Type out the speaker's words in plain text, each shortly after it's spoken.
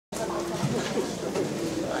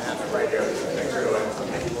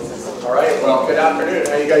Well, good afternoon.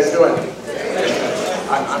 How you guys doing?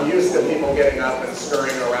 I'm used to people getting up and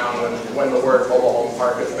scurrying around when the word mobile home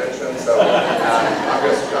park is mentioned, so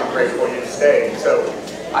I'm grateful you stayed. So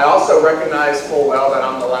I also recognize full well that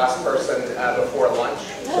I'm the last person before lunch,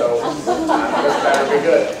 so this better be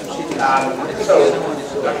good. So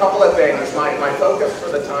a couple of things. My focus for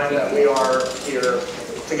the time that we are here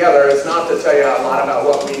together is not to tell you a lot about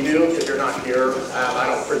what we do, because you're not here, I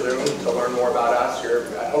don't presume, to learn more about us. You're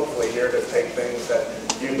hopefully here to take things that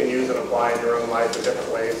you can use and apply in your own life in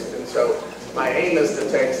different ways. And so my aim is to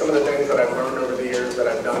take some of the things that I've learned over the years that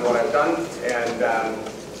I've done what I've done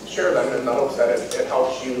and share them in the hopes that it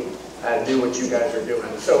helps you do what you guys are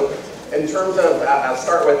doing. So in terms of, I'll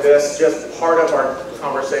start with this, just part of our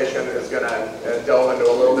conversation is going to delve into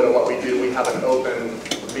a little bit of what we do. We have an open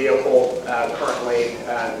vehicle currently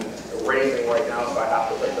raising right now, so I have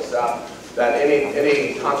to put this up, that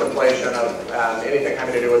any contemplation of anything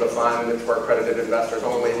having to do with a fund, it's for accredited investors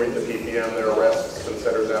only. Read the PPM, there are risks,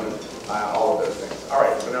 consider them, all of those things. All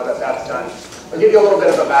right, so now that that's done, I'll give you a little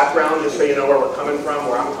bit of a background just so you know where we're coming from,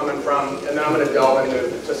 where I'm coming from, and then I'm going to delve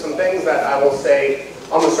into some things that I will say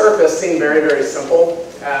on the surface seem very, very simple,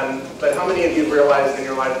 but how many of you realized in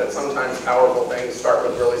your life that sometimes powerful things start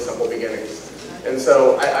with really simple beginnings? And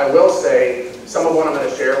so I will say some of what I'm going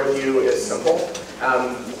to share with you is simple,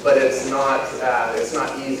 but it's not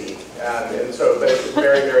easy. But it's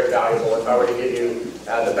very, very valuable. If I were to give you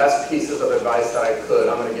the best pieces of advice that I could,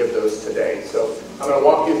 I'm going to give those today. So I'm going to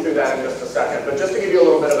walk you through that in just a second. But just to give you a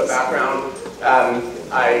little bit of a background,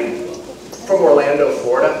 I'm from Orlando,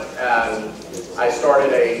 Florida. I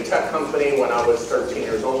started a tech company when I was 13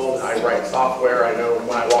 years old. I write software. I know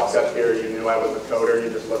when I walked up here, you knew I was a coder. You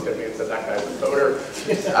just looked at me and said, that guy's a coder.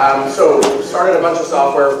 So started a bunch of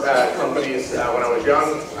software companies when I was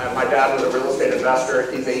young. My dad was a real estate investor.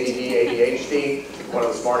 He's ADD, ADHD, one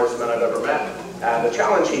of the smartest men I've ever met. The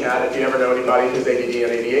challenge he had, if you ever know anybody who's ADD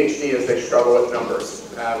and ADHD, is they struggle with numbers,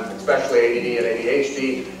 especially ADD and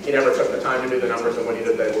ADHD. He never took the time to do the numbers, and when he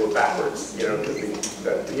did, they were backwards, you know, because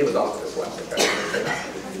he was also dyslexic.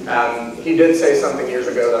 He did say something years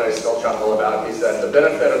ago that I still chuckle about. He said, the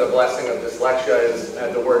benefit or the blessing of dyslexia is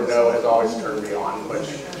the word no has always turned me on, which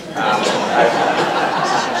that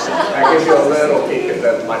gives you a little peek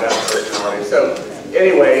into my dad's personality. So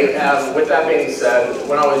anyway, with that being said,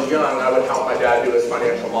 when I was young, I would help my dad do his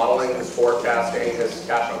financial modeling, his forecasting, his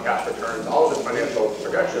cash-on-cash returns, all of his financial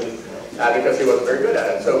projections, because he wasn't very good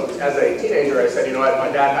at it. So as a teenager, I said, you know what,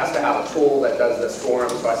 my dad has to have a tool that does this for him.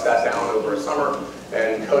 So I sat down over a summer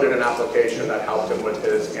and coded an application that helped him with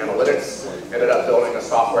his analytics. Ended up building a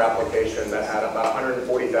software application that had about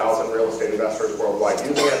 140,000 real estate investors worldwide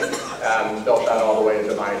using it. Built that all the way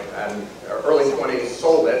into my early 20s,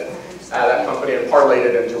 sold it. That company and parlayed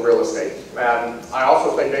it into real estate. I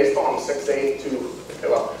also played baseball. I'm 6'8",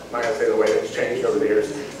 well, I'm not going to say the way it's changed over the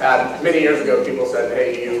years. Many years ago, people said,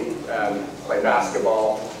 hey, do you play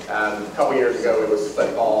basketball? A couple years ago, it was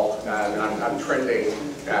football, and I'm trending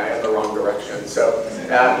in the wrong direction. So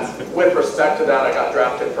with respect to that, I got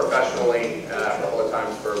drafted professionally a couple of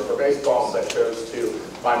times for baseball, but chose to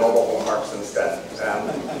buy mobile home parks instead.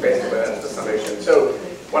 Basically, that's the summation. So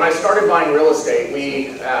when I started buying real estate,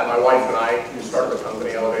 my wife and I, who started the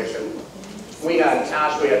company, Elevation, we had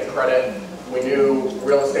cash, we had credit, we knew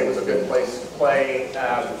real estate was a good place to play,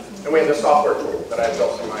 and we had the software tool that I had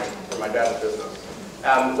built for my dad's business.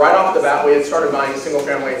 Right off the bat, we had started buying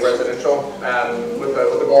single-family residential with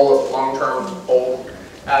the goal of long-term hold.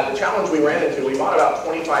 The challenge we ran into, we bought about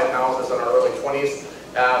 25 houses in our early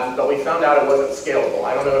 20s, but we found out it wasn't scalable.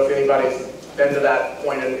 I don't know if anybody's been to that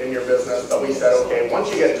point in your business, but we said, okay, once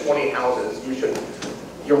you get 20 houses,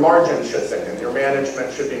 your margin should thicken, your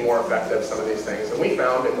management should be more effective, some of these things. And we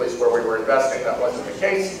found, at least where we were investing, that wasn't the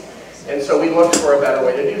case. And so we looked for a better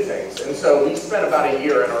way to do things. And so we spent about a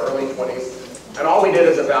year in our early 20s, and all we did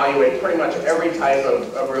is evaluate pretty much every type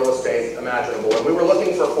of real estate imaginable. And we were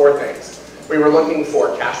looking for four things. We were looking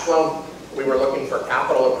for cash flow, we were looking for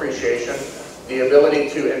capital appreciation, the ability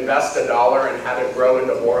to invest $1 and have it grow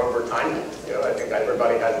into more over time. You know, I think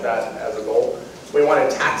everybody has that as a goal. We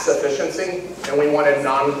wanted tax efficiency, and we wanted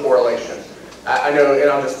non-correlation. I know, and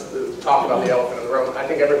I'll just talk about the elephant in the room. I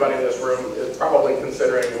think everybody in this room is probably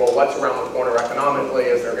considering, well, what's around the corner economically?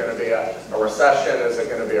 Is there going to be a recession? Is it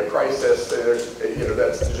going to be a crisis?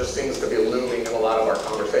 That just seems to be looming in a lot of our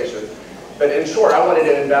conversations. But in short, I wanted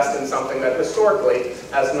to invest in something that historically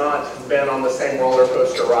has not been on the same roller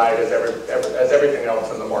coaster ride as everything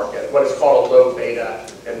else in the market, what is called a low beta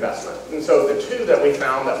investment. And so the two that we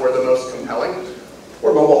found that were the most compelling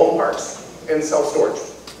were mobile home parks and self-storage.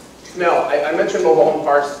 Now, I mentioned mobile home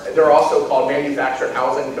parks. They're also called manufactured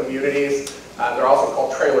housing communities. They're also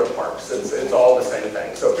called trailer parks. It's all the same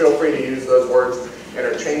thing. So feel free to use those words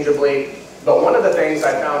interchangeably. But one of the things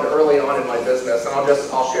I found early on in my business, and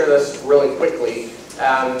I'll share this really quickly,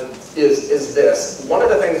 is this. One of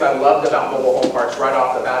the things I loved about mobile home parks right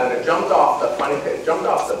off the bat, and it jumped off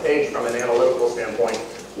the page from an analytical standpoint,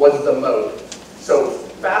 was the moat. So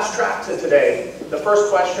fast track to today, the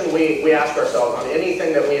first question we ask ourselves on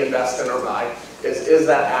anything that we invest in or buy is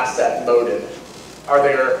that asset moated? Are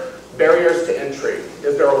there barriers to entry?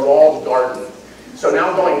 Is there a walled garden? So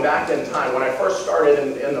now going back in time, when I first started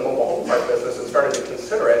in the mobile home park business and started to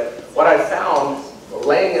consider it, what I found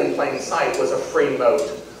laying in plain sight was a free moat.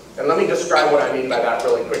 And let me describe what I mean by that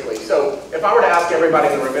really quickly. So if I were to ask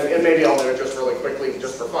everybody in the room, and maybe I'll do it just really quickly,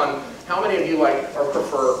 just for fun, how many of you like or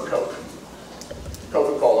prefer Coke?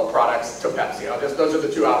 Coca-Cola products to Pepsi. Those are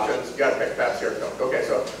the two options. You gotta pick Pepsi or Coke. Okay,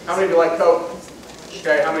 so how many of you like Coke?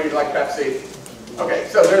 Okay, how many of you like Pepsi? Okay,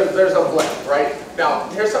 so there's a blend, right? Now,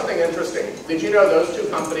 here's something interesting. Did you know those two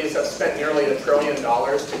companies have spent nearly $1 trillion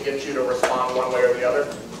to get you to respond one way or the other?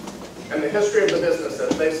 And the history of the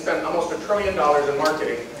businesses, they've spent almost $1 trillion in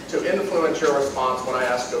marketing to influence your response when I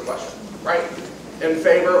ask you a question, right? In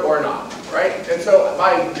favor or not, right? And so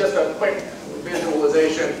by just a quick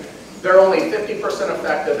visualization, they're only 50%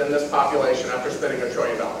 effective in this population after spending $1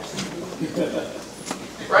 trillion.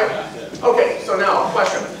 Right? Okay, so now,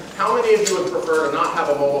 question. How many of you would prefer to not have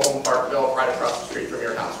a mobile home park built right across the street from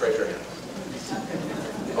your house? Raise your hand.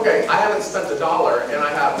 Okay, I haven't spent $1 and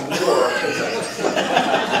I have more consensus.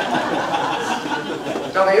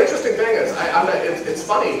 Now the interesting thing is, it's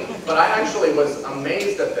funny, but I actually was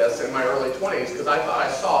amazed at this in my early 20s because I thought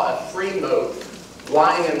I saw a free moat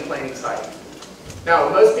lying in plain sight. Now,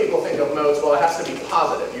 most people think of moats, well, it has to be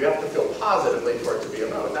positive. You have to feel positively for it to be a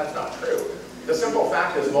moat. That's not true. The simple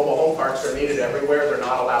fact is mobile home parks are needed everywhere. They're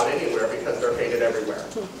not allowed anywhere because they're hated everywhere.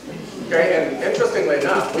 Okay, and interestingly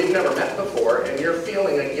enough, we've never met before, and you're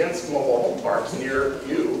feeling against mobile home parks, and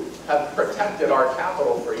you have protected our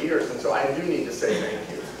capital for years, and so I do need to say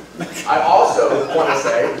thank you. I also want to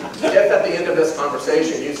say, if at the end of this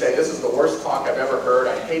conversation you say, this is the worst talk I've ever heard,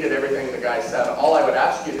 I hated everything the guy said, all I would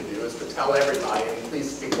ask you to do is to tell everybody, and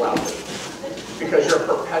please speak loudly, because you're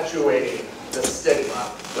perpetuating the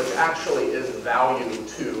stigma, which actually is value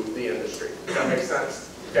to the industry. Does that make sense?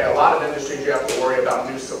 Okay, a lot of industries you have to worry about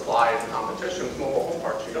new supply and competition. With mobile home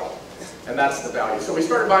parks, you don't. And that's the value. So we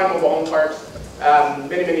started buying mobile home parks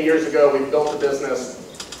many, many years ago. We built a business,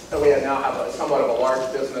 and we now have somewhat of a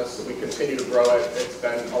large business. We continue to grow it. It's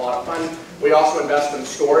been a lot of fun. We also invest in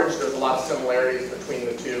storage. There's a lot of similarities between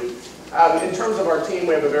the two. In terms of our team,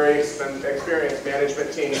 we have a very experienced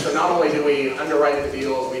management team. So not only do we underwrite the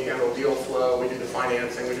deals, we handle deal flow, we do the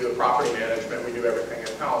financing, we do the property management, we do everything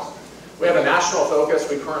in-house. We have a national focus.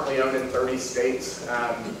 We currently own in 30 states.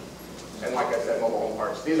 And like I said, mobile home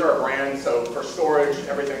parks. These are a brand, so for storage,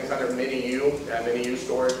 everything's under Mini-U, Mini-U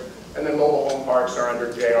storage. And then mobile home parks are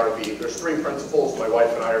under JRV. There's 3 principals. My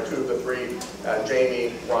wife and I are 2 of the 3.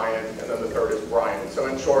 Jamie, Ryan, and then the 3rd is Brian. So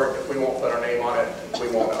in short, if we won't put our name on it, we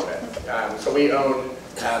won't own it. So we own,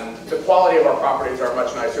 the quality of our properties are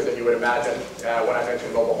much nicer than you would imagine when I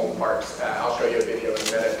mentioned mobile home parks. I'll show you a video in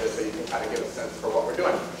a minute just so you can kind of get a sense for what we're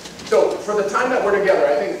doing. So for the time that we're together,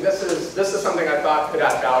 I think this is something I thought could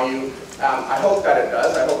add value. I hope that it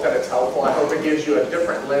does. I hope that it's helpful. I hope it gives you a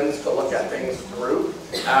different lens to look at things through.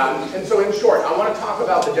 And so in short, I want to talk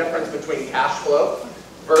about the difference between cash flow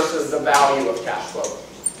versus the value of cash flow.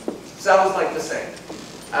 Sounds like the same.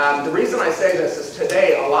 The reason I say this is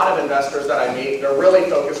today, a lot of investors that I meet, they're really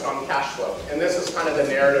focused on cash flow. And this is kind of the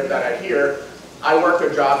narrative that I hear. I work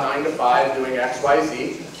a job 9 to 5 doing X, Y,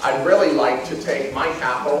 Z. I'd really like to take my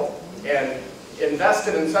capital and invest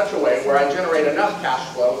it in such a way where I generate enough cash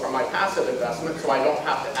flow from my passive investment so I don't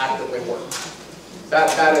have to actively work.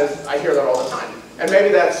 That is, I hear that all the time. And maybe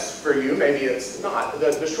that's for you, maybe it's not.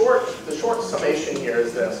 The short summation here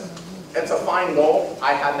is this. It's a fine goal.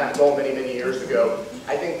 I had that goal many, many years ago.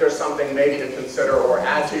 I think there's something maybe to consider or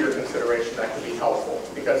add to your consideration that could be helpful.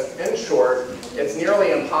 Because in short, it's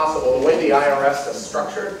nearly impossible, the way the IRS is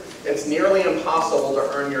structured, it's nearly impossible to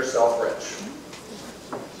earn yourself rich.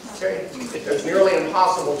 Okay? It's nearly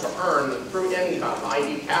impossible to earn through income,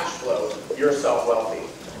 i.e. cash flow, yourself wealthy.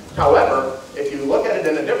 However, if you look at it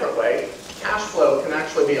in a different way, cash flow can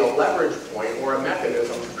actually be a leverage point or a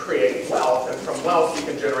mechanism to create wealth, and from wealth you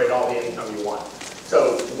can generate all the income you want.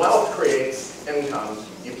 So wealth creates income.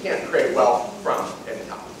 You can't create wealth from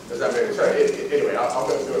income. Does that make sense? Anyway, I'll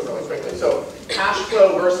go through it really quickly. So cash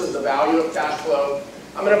flow versus the value of cash flow.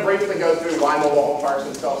 I'm going to briefly go through why mobile home parks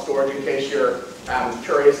and self-storage in case you're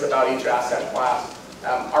curious about each asset class.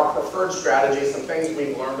 Our preferred strategies, some things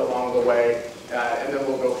we've learned along the way, and then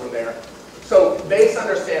we'll go from there. So base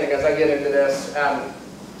understanding as I get into this,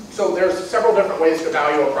 so there's several different ways to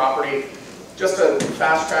value a property. Just a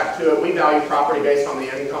fast track to it, we value property based on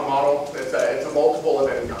the income model. It's a multiple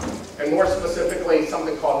of income. And more specifically,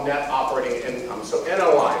 something called net operating income. So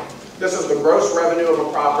NOI. This is the gross revenue of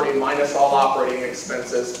a property minus all operating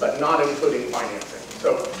expenses, but not including financing.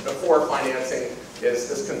 So before financing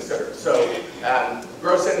is considered. So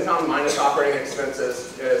gross income minus operating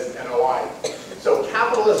expenses is NOI. So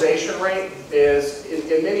capitalization rate is,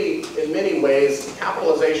 in many ways,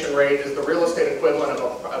 capitalization rate is the real estate equivalent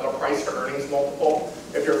of a price to earnings multiple.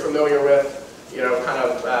 If you're familiar with, kind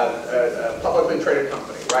of a publicly traded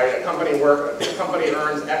company, right? A company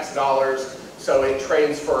earns X dollars, so it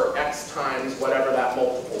trades for X times whatever that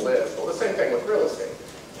multiple is. Well, the same thing with real estate.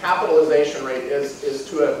 Capitalization rate is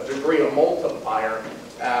to a degree a multiplier,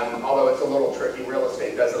 although it's a little tricky. Real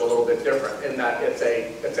estate does it a little bit different in that it's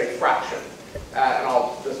a fraction. And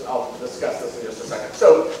I'll discuss this in just a second.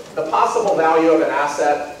 So the possible value of an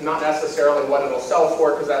asset, not necessarily what it'll sell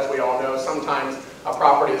for, because as we all know, sometimes a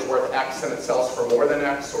property is worth X and it sells for more than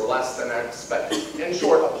X or less than X. But in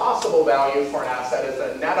short, a possible value for an asset is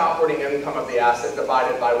the net operating income of the asset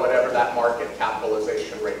divided by whatever that market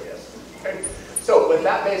capitalization rate is. Okay? So with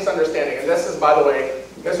that base understanding, and this is, by the way,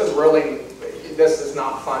 this is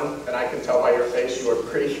not fun, and I can tell by your face you are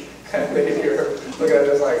pretty, you're looking at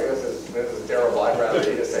this like, this is terrible, I'd rather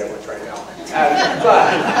eat a sandwich right now.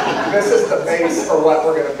 But this is the base for what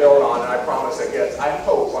we're going to build on, and I promise it gets, I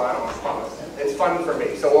hope, well I don't promise, it's fun for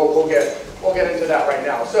me, so we'll get into that right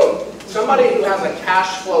now. So somebody who has a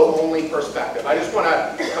cash flow only perspective, I just want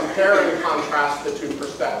to compare and contrast the two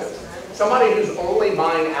perspectives. Somebody who's only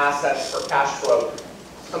buying assets for cash flow,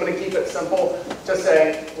 I'm going to keep it simple to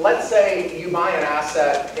say, let's say you buy an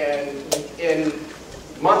asset and in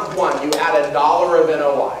month one you add $1 of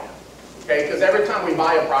NOI. Okay, because every time we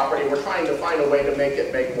buy a property, we're trying to find a way to make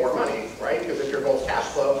it make more money, right? Because if your goal is cash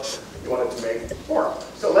flow, you want it to make more.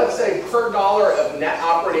 So let's say per dollar of net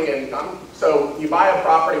operating income, so you buy a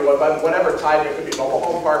property, whatever type, it could be mobile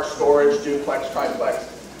home park, storage, duplex, triplex.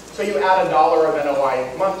 So you add $1 of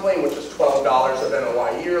NOI monthly, which is $12 of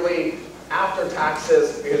NOI yearly. After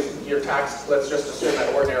taxes, because your tax, let's just assume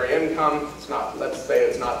that ordinary income, it's not, let's say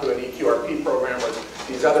it's not through an EQRP program or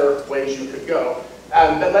these other ways you could go.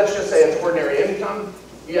 But let's just say it's ordinary income.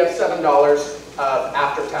 You have $7 of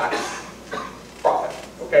after-tax profit,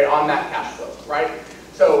 okay, on that cash flow, right?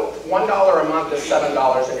 So $1 a month is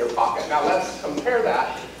 $7 in your pocket. Now let's compare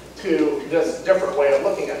that to this different way of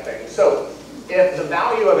looking at things. So if the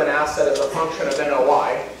value of an asset is a function of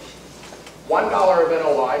NOI, $1 of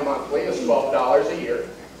NOI monthly is $12 a year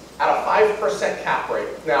at a 5% cap rate.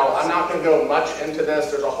 Now, I'm not going to go much into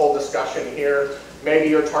this. There's a whole discussion here. Maybe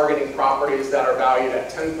you're targeting properties that are valued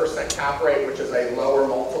at 10% cap rate, which is a lower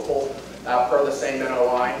multiple per the same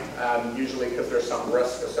NOI, usually because there's some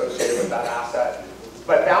risk associated with that asset.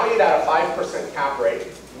 But valued at a 5% cap rate,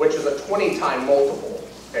 which is a 20-time multiple,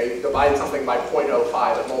 okay? Divide something by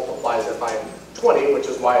 0.05, it multiplies it by 20, which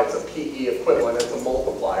is why it's a PE equivalent, it's a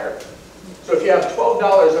multiplier. So if you have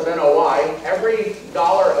 $12 of NOI, every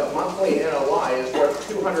dollar of monthly NOI is worth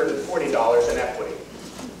 $240 in equity.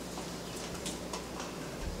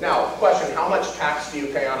 Now, question, how much tax do you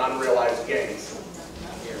pay on unrealized gains?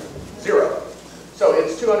 Zero. So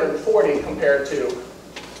it's 240 compared to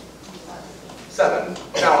 7.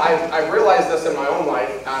 Now, I've realized this in my own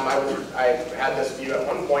life. I had this view at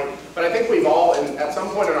one point, but I think we've all, at some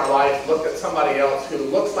point in our life, looked at somebody else who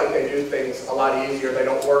looks like they do things a lot easier, they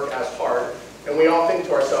don't work as hard, and we all think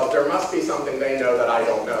to ourselves, there must be something they know that I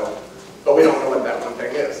don't know, but we don't know what that one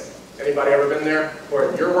thing is. Anybody ever been there?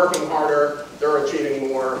 Where you're working harder, they're achieving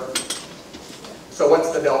more, so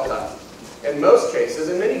what's the delta? In most cases,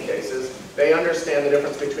 in many cases, they understand the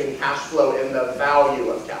difference between cash flow and the value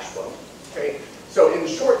of cash flow. Okay? So in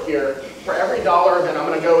short here, for every dollar, and I'm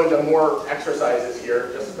going to go into more exercises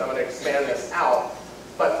here, I'm going to expand this out,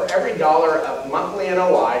 but for every dollar of monthly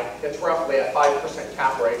NOI, it's roughly at 5%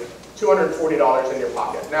 cap rate, $240 in your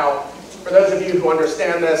pocket. Now, for those of you who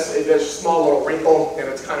understand this, there's a small little wrinkle, and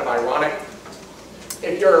it's kind of ironic.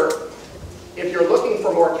 If you're looking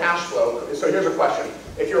for more cash flow, so here's a question.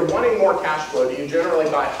 If you're wanting more cash flow, do you generally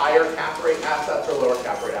buy higher cap rate assets or lower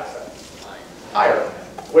cap rate assets? Higher,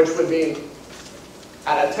 which would mean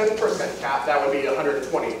at a 10% cap, that would be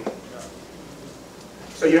 120.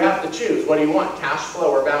 So you have to choose, what do you want, cash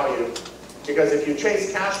flow or value? Because if you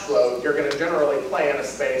chase cash flow, you're going to generally play in a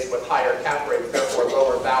space with higher cap rates, therefore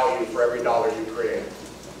lower value for every dollar you create.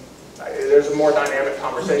 There's a more dynamic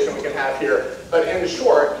conversation we can have here. But in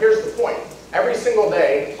short, here's the point. Every single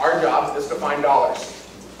day, our job is to find dollars.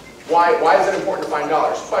 Why is it important to find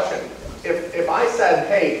dollars? Question. If I said,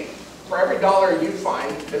 hey, for every dollar you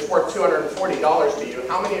find, it's worth $240 to you,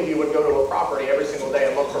 how many of you would go to a property every single day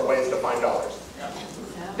and look for ways to find dollars?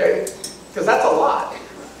 Okay? Because that's a lot.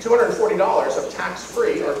 $240 of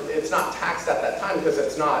tax-free, or it's not taxed at that time because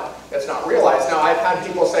it's not realized. Now, I've had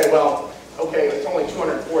people say, well, okay, it's only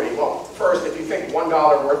 $240. Well, first, if you think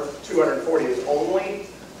 $1 worth $240 is only,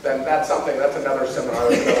 then that's another seminar.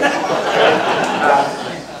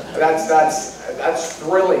 That's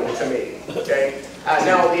thrilling to me, okay?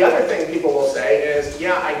 Now, the other thing people will say is,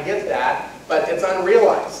 yeah, I get that, but it's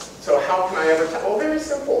unrealized. So how can I ever well, very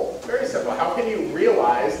simple, very simple. How can you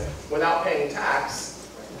realize without paying tax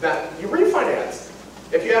that you refinance?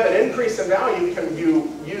 If you have an increase in value, can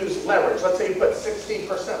you use leverage? Let's say you put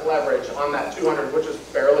 60% leverage on that 200, which is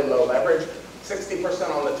fairly low leverage, 60%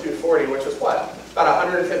 on the 240, which is what? About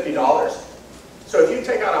 $150. So if you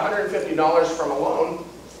take out $150 from a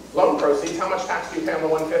loan proceeds, how much tax do you pay on the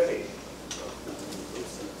 150?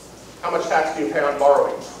 How much tax do you pay on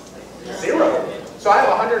borrowings? 0. So I have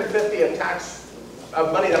 150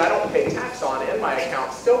 of money that I don't pay tax on in my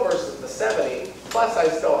account still versus the 70, plus I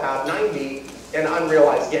still have 90 in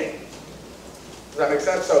unrealized gain. Does that make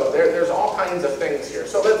sense? So there's all kinds of things here.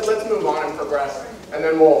 So let's move on and progress, and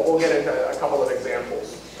then we'll get into a couple of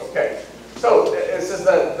examples. Okay. So this is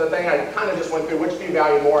the thing I kind of just went through. Which do you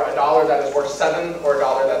value more, a dollar that is worth 7 or a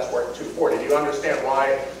dollar that's worth 240? Do you understand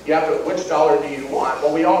why you have to, which dollar do you want?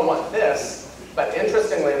 Well, we all want this, but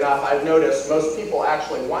interestingly enough, I've noticed most people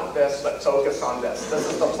actually want this, but focus on this. This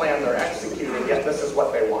is the plan they're executing, yet this is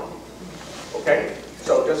what they want. Okay?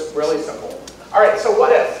 So just really simple. All right, so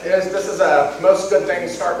what if? This is most good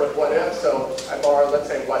things start with what if, so I borrow, let's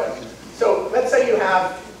say what if. So let's say you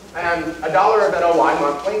have a dollar of NOI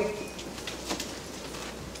monthly,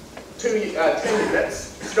 10 units,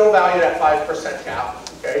 still valued at 5% cap,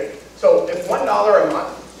 okay? So if $1 a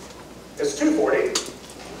month is $240,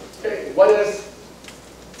 okay, what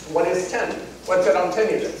is 10? What's it on 10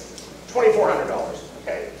 units? $2,400,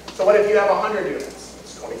 okay? So what if you have 100 units?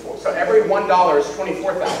 It's 24. So every $1 is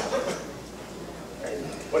 $24,000. Okay?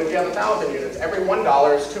 What if you have 1,000 units? Every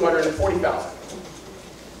 $1 is $240,000.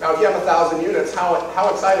 Now if you have 1,000 units, how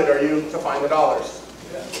excited are you to find the dollars?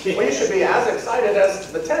 Well, you should be as excited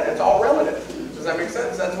as the 10. It's all relative. Does that make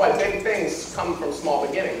sense? That's why big things come from small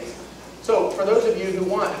beginnings. So for those of you who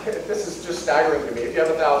want, this is just staggering to me. If you have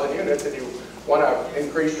 1,000 units and you want to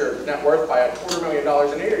increase your net worth by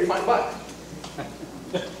 $250,000 a year, you find $1.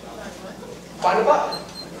 Find $1.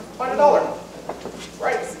 Find $1.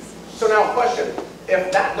 Right? So now question,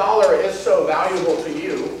 if that dollar is so valuable to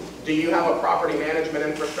you, do you have a property management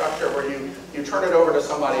infrastructure where you turn it over to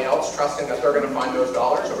somebody else trusting that they're going to find those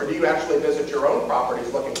dollars, or do you actually visit your own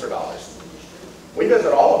properties looking for dollars? We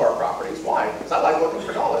visit all of our properties. Why? Because I like looking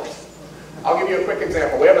for dollars. I'll give you a quick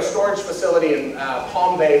example. We have a storage facility in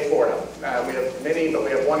Palm Bay, Florida. We have many, but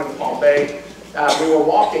we have one in Palm Bay. We were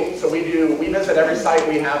walking, so we visit every site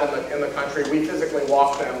we have in the country. We physically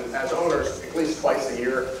walk them as owners at least twice a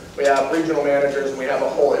year. We have regional managers and we have a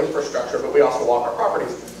whole infrastructure, but we also walk our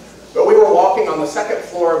properties. But we were walking on the second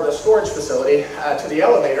floor of the storage facility to the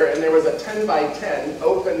elevator, and there was a 10 by 10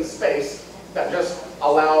 open space that just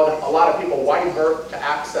allowed a lot of people wide berth to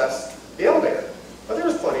access the elevator. But there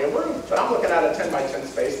was plenty of room. But I'm looking at a 10 by 10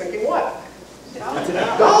 space thinking, what?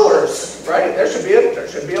 Dollars, right? There should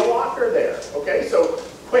be a locker there. Okay, so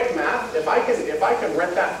quick math. If I can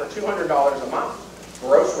rent that for $200 a month,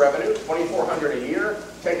 gross revenue $2,400 a year,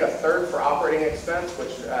 take a third for operating expense,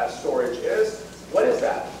 which storage is. What is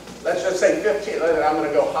that? Let's just say I'm going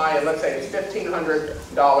to go high, and let's say it's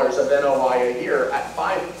 $1,500 of NOI a year at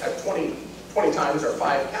 20 times or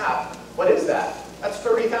 5 cap. What is that? That's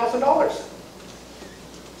 $30,000.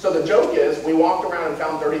 So the joke is we walked around and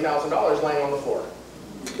found $30,000 laying on the floor.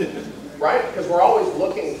 Right? Because we're always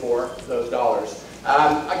looking for those dollars.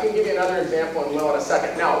 I can give you another example in a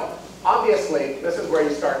second. Now, obviously, this is where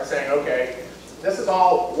you start saying, okay, this is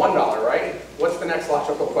all $1, right? What's the next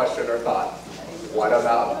logical question or thought? What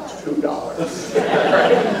about $2?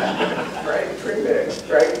 Right? Dream big,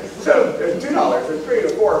 right? So $2, or 3 or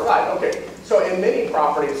 4 or 5. Okay. So in many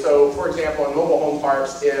properties, so for example, in mobile home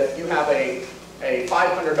parks, if you have a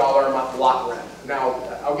 $500 a month lot rent. Now,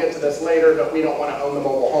 I'll get to this later, but we don't want to own the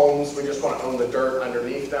mobile homes. We just want to own the dirt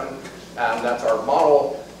underneath them. That's our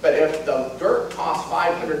model. But if the dirt costs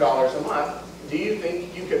 $500 a month, do you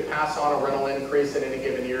think you could pass on a rental increase in any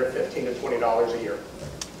given year of $15 to $20 a year?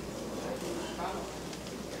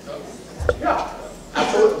 Yeah,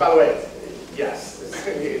 absolutely. By the way, Yes,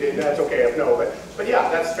 that's okay if no, but yeah,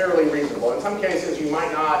 that's fairly reasonable. In some cases you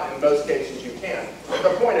might not, in most cases you can. But the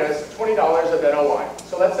point is, $20 of NOI.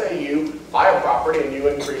 So let's say you buy a property and you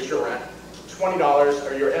increase your rent, $20,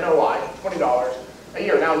 or your NOI, $20 a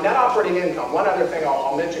year. Now net operating income, one other thing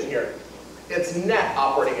I'll mention here, it's net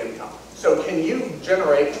operating income. So can you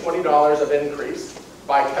generate $20 of increase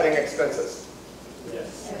by cutting expenses?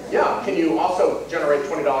 Yes. Yeah, can you also generate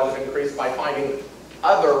 $20 of increase by finding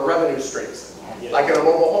other revenue streams? Yes. Like in a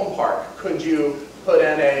mobile home park, could you put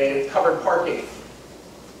in a covered parking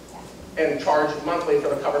and charge monthly for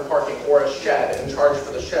the covered parking, or a shed and charge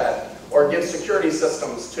for the shed, or give security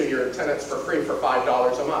systems to your tenants for free for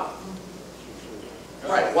 $5 a month?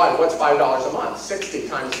 Right, why? What's $5 a month? 60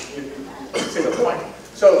 times, you see the point.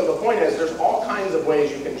 So the point is, there's all kinds of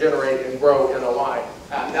ways you can generate and grow NOI.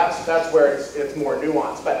 That's where it's more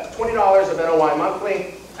nuanced. But $20 of NOI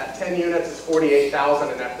monthly, at 10 units is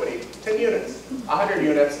 $48,000 in equity. 10 units. 100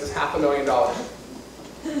 units is $500,000.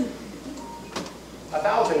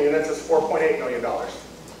 1,000 units is $4.8 million.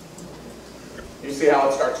 You see how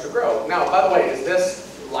it starts to grow. Now, by the way, is this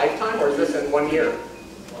lifetime or is this in 1 year?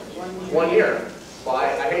 1 year. Well,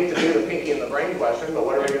 I hate to do the pinky in the brain question, but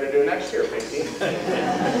what are we going to do next year, Pinky?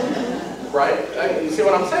 Right? You see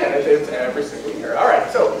what I'm saying? It's every single year. All right,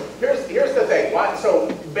 so here's the thing. So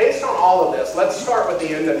based on all of this, let's start with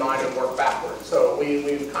the end in mind and work backwards. So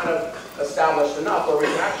we've kind of established enough where we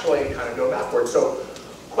can actually kind of go backwards. So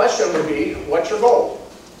question would be, what's your goal?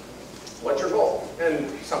 What's your goal? And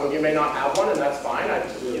some of you may not have one, and that's fine.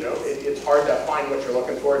 It's hard to find what you're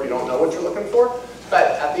looking for if you don't know what you're looking for. But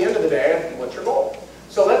at the end of the day, what's your goal?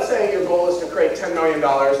 So let's say your goal is to create $10 million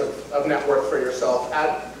of net worth for yourself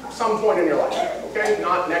at some point in your life, okay?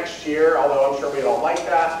 Not next year, although I'm sure we'd all like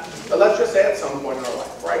that. But let's just say at some point in our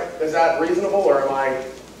life, right? Is that reasonable, or am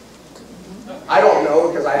I don't know,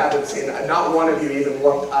 because I haven't seen it. Not one of you even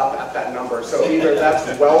looked up at that number. So either that's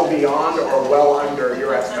well beyond or well under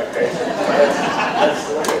your expectations.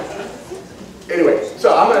 Anyway,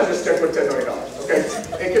 so I'm going to just stick with $10 million, okay?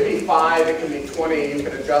 It could be 5, it could be 20, you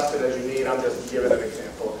can adjust it as you need. I'm just giving an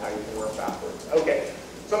example of how you can work backwards. Okay,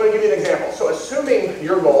 so I'm going to give you an example. So assuming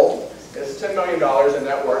your goal is $10 million in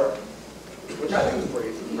net worth, which I think is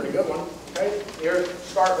a pretty good one, okay? Here,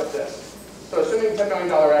 start with this. So assuming $10 million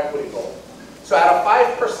equity goal. So at a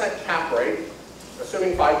 5% cap rate,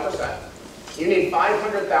 assuming 5%, you need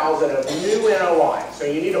 $500,000 of new NOI. So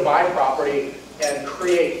you need to buy property and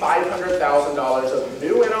create $500,000 of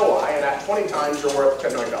new NOI, and at 20 times you're worth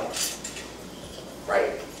 $10 million.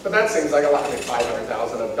 Right? But that seems like a lot. I mean, $500,000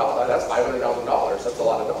 of dollars, that's $500,000. That's a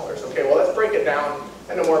lot of dollars. Okay, well, let's break it down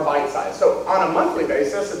into more bite size. So on a monthly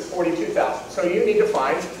basis, it's $42,000. So you need to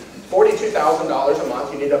find $42,000 a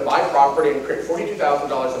month. You need to buy property and create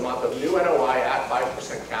 $42,000 a month of new NOI at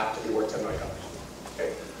 5% cap to be worth $10 million.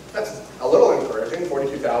 Okay, that's a little encouraging.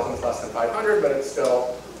 $42,000 is less than 500, but it's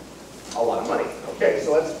still a lot of money. Okay,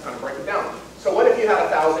 so let's kind of break it down. So what if you had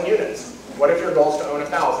 1,000 units? What if your goal is to own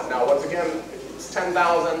 1,000? Now, once again, if it's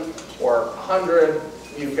 10,000 or 100,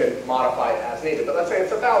 you could modify it as needed. But let's say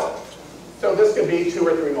it's 1,000. So this could be 2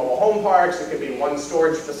 or 3 mobile home parks. It could be 1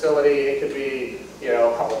 storage facility. It could be,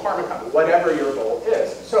 a couple apartment complexes, whatever your goal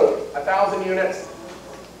is. So 1,000 units.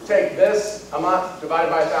 Take this a month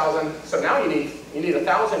divided by 1,000. So now you need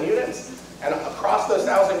 1,000 units. And across those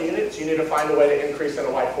 1,000 units, you need to find a way to increase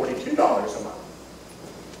NOI $42 a month.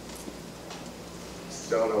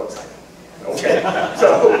 Still no excitement. Okay,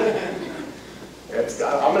 so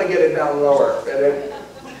I'm going to get it down lower.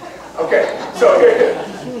 Okay, so here,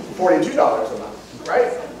 $42 a month,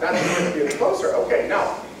 right? That's going to be closer. Okay,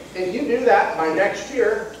 now, if you do that by next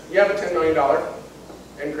year, you have a $10 million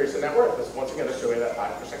increase in net worth. This, once again, assuming that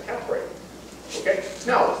 5% cap rate. Okay,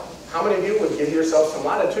 now, how many of you would give yourself some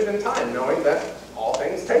latitude and time, knowing that all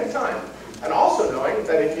things take time? And also knowing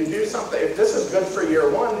that if you do something, if this is good for year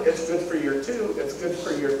 1, it's good for year 2, it's good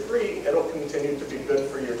for year 3, it'll continue to be good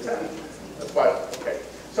for year 10. That's why, okay.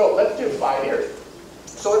 So let's do 5 years.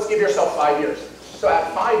 So let's give yourself 5 years. So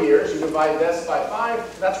at 5 years, you divide this by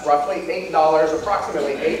 5, that's roughly $8,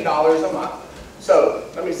 approximately $8 a month. So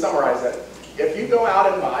let me summarize it. If you go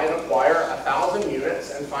out and buy and acquire 1,000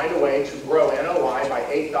 units and find a way to grow NOI by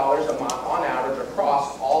 $8 a month on average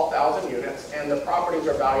across all 1,000 units, and the properties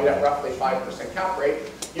are valued at roughly 5% cap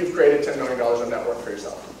rate, you've created $10 million of net worth for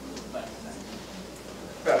yourself.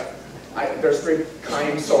 There's 3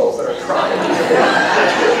 kind souls that are crying.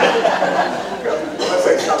 Let's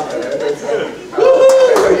say something.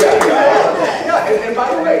 And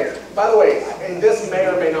by the way, and this may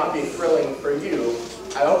or may not be thrilling for you.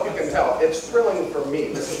 I hope you can tell. It's thrilling for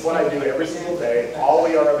me. This is what I do every single day. All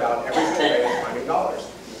we are about every single day is finding dollars.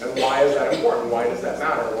 And why is that important? Why does that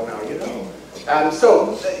matter? Well, now you know.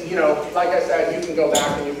 So, you know, like I said, you can go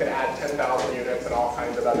back and you can add 10,000 units and all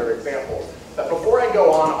kinds of other examples. But before I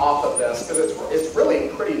go on off of this, because it's really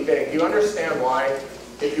pretty big, you understand why?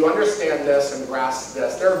 If you understand this and grasp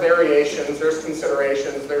this, there are variations, there's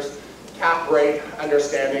considerations, there's cap rate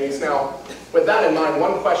understandings. Now, with that in mind,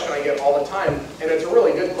 one question I get all the time, and it's a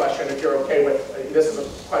really good question if you're okay with, this is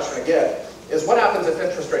a question I get, is what happens if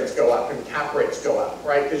interest rates go up and cap rates go up,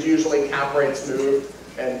 right? Because usually cap rates move,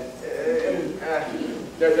 and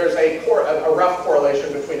there's a rough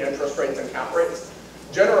correlation between interest rates and cap rates.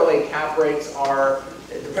 Generally, cap rates are,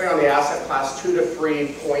 depending on the asset class, 2 to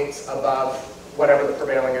 3 points above whatever the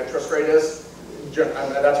prevailing interest rate is.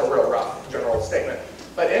 That's a real rough general statement.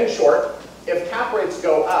 But in short, if cap rates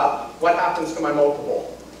go up, what happens to my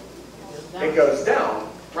multiple? It goes down,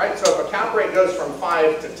 right? So if a cap rate goes from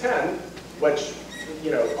 5 to 10, which,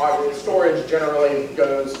 you know, our storage generally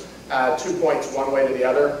goes 2 points one way to the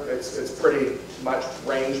other. It's pretty much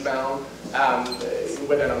range bound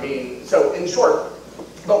within a mean. So in short,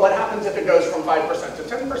 but what happens if it goes from 5% to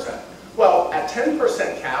 10%? Well, at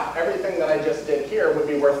 10% cap, everything that I just did here would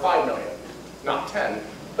be worth 5 million, not 10.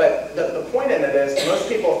 But the point in it is most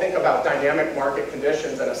people think about dynamic market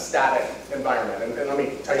conditions in a static environment. And let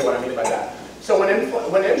me tell you what I mean by that. So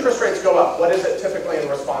when interest rates go up, what is it typically in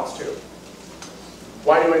response to?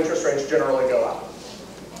 Why do interest rates generally go up?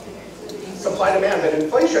 Supply, demand, and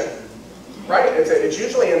inflation, right? It's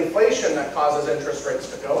usually inflation that causes interest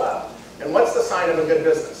rates to go up. And what's the sign of a good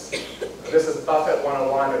business? This is Buffett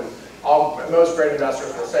 101, and most great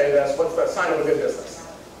investors will say this. What's the sign of a good business?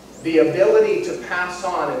 The ability to pass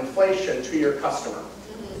on inflation to your customer,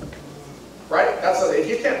 right? If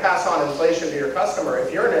you can't pass on inflation to your customer,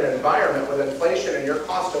 if you're in an environment with inflation and your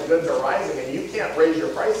cost of goods are rising and you can't raise your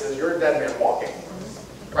prices, you're a dead man walking,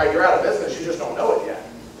 right? You're out of business, you just don't know it yet,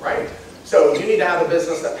 right? So you need to have a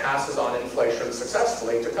business that passes on inflation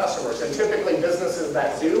successfully to customers. And typically businesses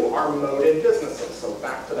that do are moded businesses. So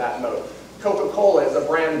back to that mode. Coca-Cola is a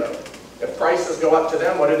brand mode. If prices go up to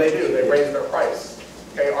them, what do? They raise their price.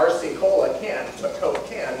 Okay, RC Cola can't, but Coke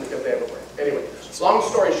can because they have a brand. Anyway, long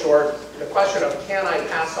story short, the question of can I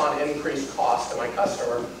pass on increased cost to my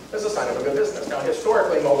customer is a sign of a good business. Now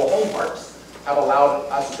historically, mobile home parks have allowed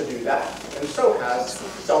us to do that, and so has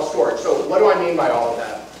self-storage. So what do I mean by all of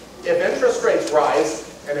that? If interest rates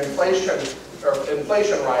rise and inflation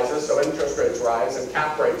rises, so interest rates rise and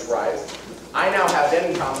cap rates rise, I now have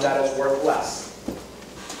income that is worth less.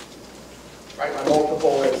 Right? My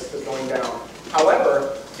multiple is going down.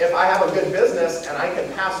 However, if I have a good business and I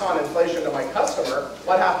can pass on inflation to my customer,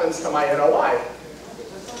 what happens to my NOI?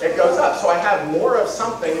 It goes up. So I have more of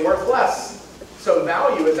something worth less. So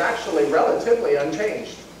value is actually relatively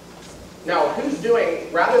unchanged. Now, who's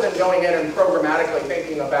doing, rather than going in and programmatically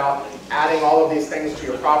thinking about adding all of these things to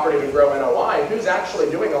your property to grow NOI, who's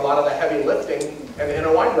actually doing a lot of the heavy lifting and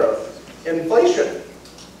NOI growth? Inflation.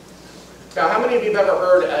 Now, how many of you have ever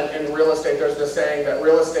heard in real estate, there's this saying that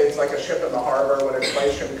real estate's like a ship in the harbor. When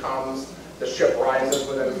inflation comes, the ship rises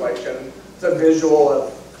with inflation. It's a visual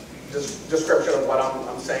of description of what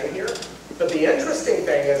I'm saying here. But the interesting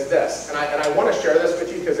thing is this, and I want to share this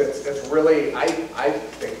with you because it's really, I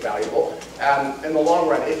think, valuable. In the long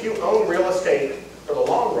run, if you own real estate for the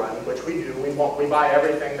long run, which we do, we buy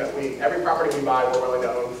everything every property we buy, we're willing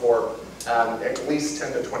to own for at least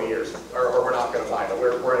 10 to 20 years, or we're not going to buy it.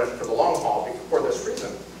 We're in it for the long haul for this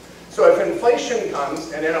reason. So if inflation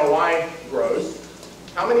comes and NOI grows,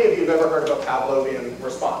 how many of you have ever heard of a Pavlovian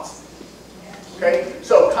response? Okay,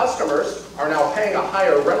 so customers are now paying a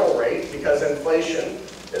higher rental rate because inflation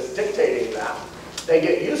is dictating that. They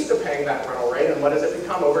get used to paying that rental rate, and what does it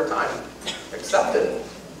become over time? Accepted.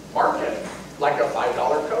 Market. Like a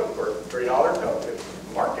 $5 Coke or $3 Coke.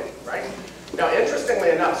 It's market, right? Now, interestingly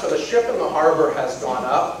enough, so the ship in the harbor has gone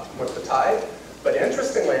up with the tide, but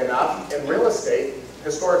interestingly enough, in real estate,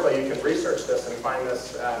 historically, you can research this and find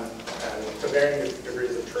this to varying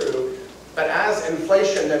degrees of truth. But as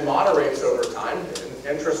inflation then moderates over time,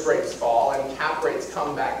 interest rates fall and cap rates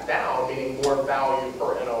come back down, meaning more value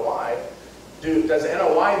per NOI, does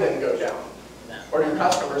NOI then go down? No. Or do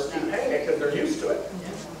customers keep paying it because they're used to it? Yeah.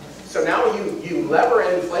 So now you lever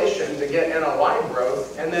inflation to get NOI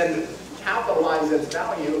growth and then capitalize its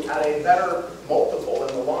value at a better multiple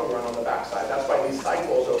in the long run on the backside. That's why these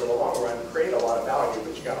cycles over the long run create a lot of value,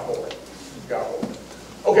 but you gotta hold it. You gotta hold it.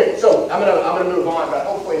 Okay, so I'm gonna move on, but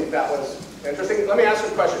hopefully that was interesting. Let me ask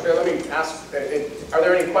you a question. Let me ask, are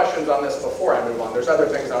there any questions on this before I move on? There's other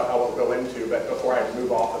things I won't go into, but before I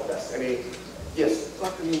move off of this. Any, yes?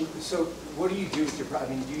 I mean, so what do you do with your,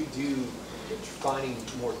 do you do finding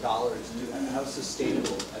more dollars, how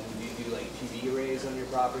sustainable? I mean, do you do like PV arrays on your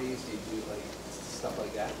properties? Do you do like stuff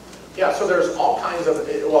like that? Yeah, so there's all kinds of,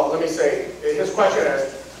 well, let me say, his question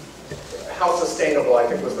is, how sustainable, I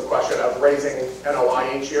think was the question, of raising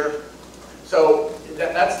NOI each year. So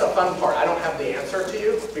that's the fun part. I don't have the answer to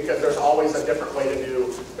you because there's always a different way to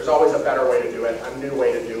do, there's always a better way to do it, a new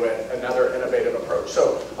way to do it, another innovative approach.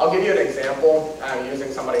 So I'll give you an example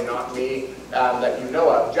using somebody not me that you know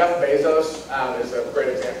of. Jeff Bezos is a great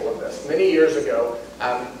example of this. Many years ago,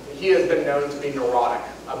 he has been known to be neurotic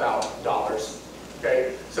about dollars.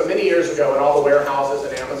 Okay? So many years ago in all the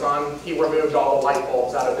warehouses at Amazon, he removed all the light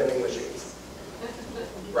bulbs out of vending machines.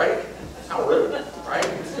 Right? How rude, right?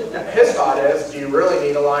 His thought is, do you really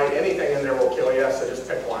need a light? Anything in there will kill you, so just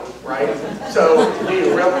pick one, right? So do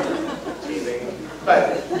you really, teasing,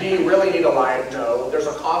 but do you really need a light? No. There's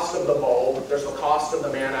a cost of the bulb, there's the cost of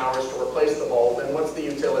the man hours to replace the bulb, and what's the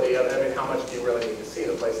utility of it? I mean, how much do you really need to see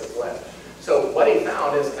the place is lit? So what he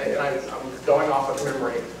found is, and I'm going off of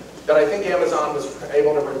memory, that I think Amazon was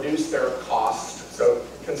able to reduce their cost, so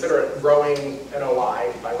consider it growing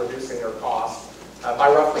NOI by reducing their cost,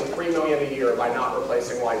 by roughly $3 million a year by not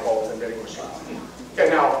replacing light bulbs and vending machines. Okay,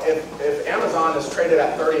 now if Amazon is traded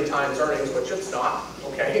at 30 times earnings, which it's not,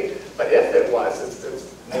 okay, but if it was,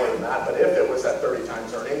 it's more than that, but if it was at 30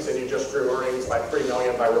 times earnings and you just grew earnings by $3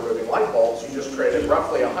 million by removing light bulbs, you just created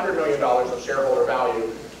roughly $100 million of shareholder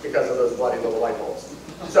value because of those bloody little light bulbs.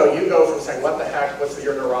 So you go from saying, what the heck,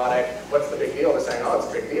 you're neurotic, what's the big deal, to saying, oh, it's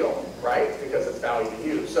a big deal, right? Because it's value to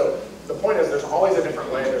you. So the point is there's always a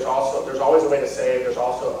different way, there's always a way to save, there's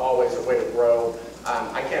also always a way to grow.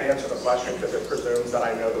 I can't answer the question because it presumes that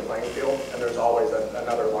I know the playing field, and there's always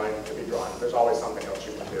another line to be drawn. There's always something else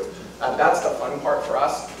you can do. That's the fun part for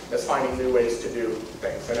us, is finding new ways to do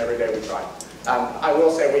things, and every day we try. I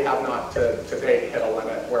will say we have not to date hit a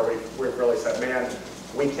limit where we've really said, man,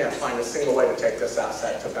 we can't find a single way to take this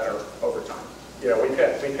asset to better over time. You know, we've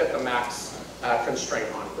hit the max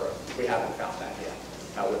constraint on growth. We haven't found that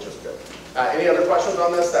yet, which is good. Any other questions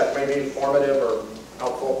on this that may be informative or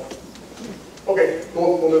helpful? Okay,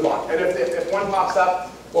 we'll move on. And if one pops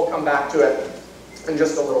up, we'll come back to it in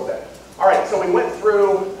just a little bit. All right, so we went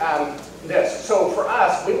through this. So for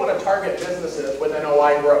us, we want to target businesses with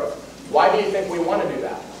NOI growth. Why do you think we want to do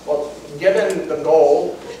that? Well, given the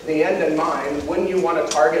goal, the end in mind, wouldn't you want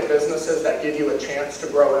to target businesses that give you a chance to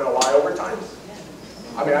grow NOI over time?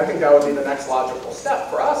 I mean, I think that would be the next logical step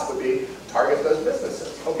for us, would be target those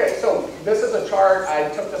businesses. Okay, so this is a chart. I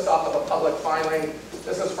took this off of a public filing.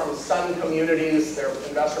 This is from Sun Communities, their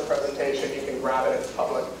investor presentation. You can grab it, it's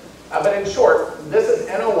public. But in short, this is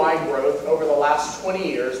NOI growth over the last 20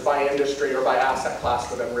 years by industry or by asset class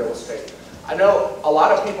within real estate. I know a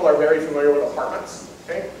lot of people are very familiar with apartments.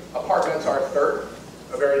 Okay? Apartments are third,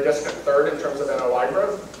 a very distant third in terms of NOI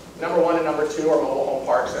growth. Number one and number two are mobile home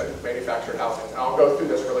parks and manufactured housing. And I'll go through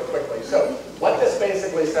this really quickly. So what this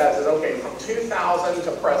basically says is, okay, from 2000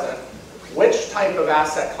 to present, which type of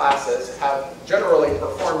asset classes have generally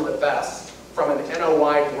performed the best from an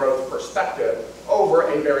NOI growth perspective over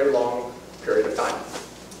a very long period of time?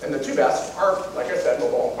 And the two best are, like I said,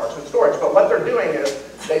 mobile home parks and storage. But what they're doing is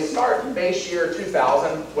they start base year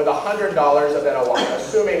 2000 with $100 of NOI,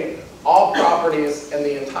 assuming all properties in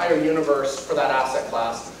the entire universe for that asset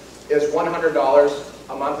class is $100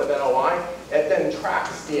 a month of NOI. It then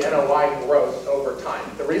tracks the NOI growth over time.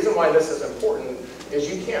 The reason why this is important is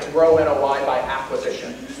you can't grow NOI by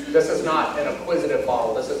acquisition. This is not an acquisitive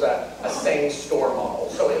model. This is a same store model.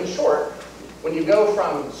 So in short, when you go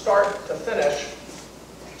from start to finish,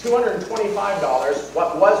 $225,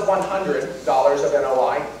 what was $100 of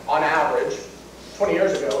NOI on average 20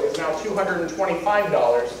 years ago is now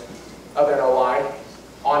 $225 of NOI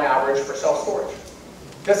on average for self-storage.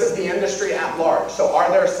 This is the industry at large. So are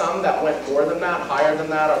there some that went more than that, higher than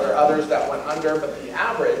that? Are there others that went under? But the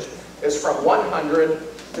average is from 100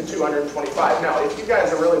 to 225. Now, if you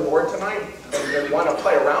guys are really bored tonight and want to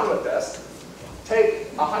play around with this,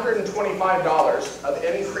 take $125 of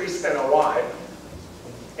increased NOI,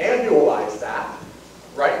 annualize that,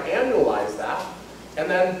 right? Annualize that, and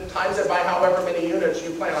then times it by however many units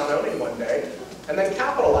you plan on owning one day, and then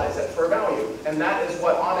capitalize it for value. And that is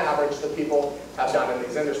what, on average, the people have done in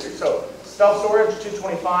these industries. So self-storage,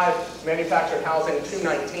 225, manufactured housing,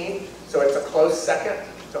 219. So it's a close second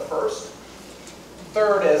to first.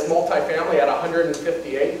 Third is multifamily at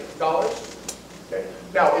 $158. Okay.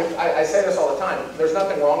 Now, if I say this all the time, there's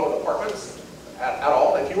nothing wrong with apartments at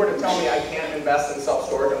all. If you were to tell me I can't invest in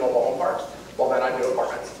self-storage and mobile home parks, well, then I do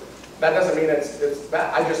apartments. That doesn't mean it's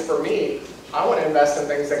bad. For me, I want to invest in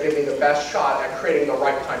things that give me the best shot at creating the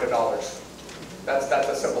right kind of dollars. That's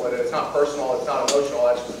as simple as it is. It's not personal, it's not emotional,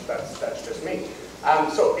 that's just me.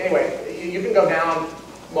 So anyway, you can go down.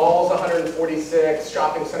 Malls 146,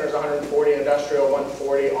 shopping centers 140, industrial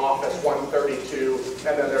 140, office 132,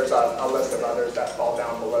 and then there's a list of others that fall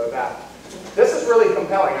down below that. This is really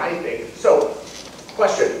compelling, I think. So,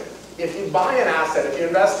 question: if you buy an asset, if you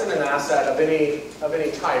invest in an asset of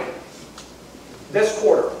any type, this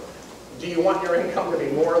quarter, do you want your income to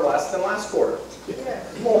be more or less than last quarter?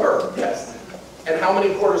 Yes. More, yes. And how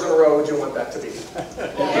many quarters in a row would you want that to be?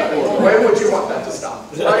 When would you want that to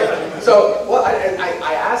stop? Right? So, well,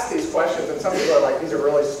 I ask these questions, and some people are like, these are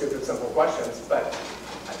really stupid, simple questions, but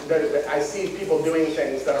I see people doing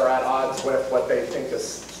things that are at odds with what they think is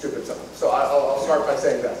stupid simple. So I'll start by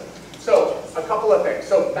saying this. So, a couple of things.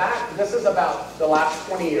 So this is about the last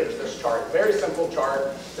 20 years, this chart. Very simple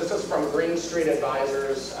chart. This is from Green Street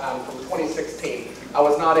Advisors from 2016. I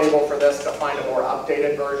was not able for this to find a more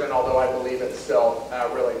updated version, although I believe it's still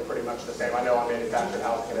really pretty much the same. I know on manufactured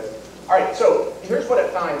housing it is. All right, so here's what it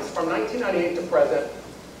finds. From 1998 to present,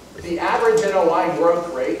 the average NOI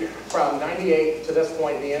growth rate from 98 to this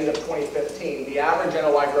point, the end of 2015, the average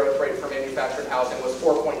NOI growth rate for manufactured housing was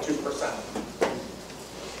 4.2%.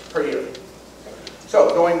 per year. So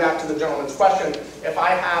going back to the gentleman's question, if I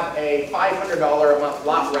have a $500 a month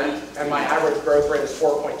lot rent and my average growth rate is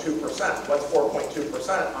 4.2%, what's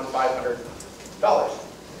 4.2% on $500?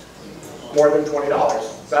 More than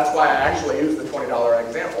 $20. That's why I actually use the $20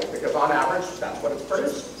 example, because on average, that's what it's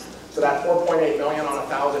produced. So that 4.8 million on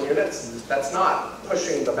 1,000 units, that's not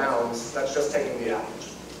pushing the bounds, that's just taking the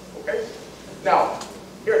average. Okay? Now,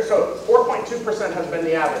 here, so 4.2% has been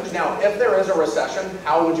the average. Now, if there is a recession,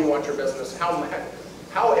 how would you want your business? How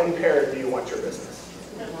impaired do you want your business?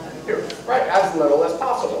 Here, right, as little as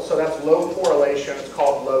possible. So that's low correlation. It's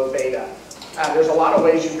called low beta. There's a lot of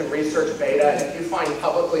ways you can research beta, and if you find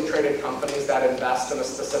publicly traded companies that invest in a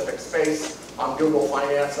specific space, on Google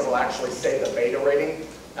Finance, it'll actually say the beta rating.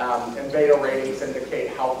 And beta ratings indicate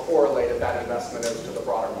how correlated that investment is to the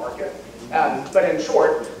broader market. But in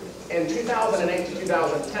short, in 2008 to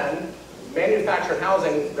 2010, manufactured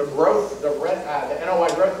housing, the growth, the NOI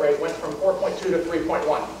growth rate went from 4.2 to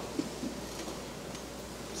 3.1.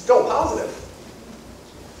 Still positive.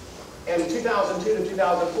 In 2002 to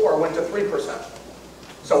 2004, went to 3%.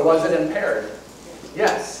 So was it impaired?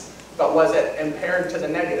 Yes. But was it impaired to the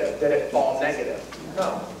negative? Did it fall negative?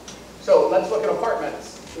 No. So let's look at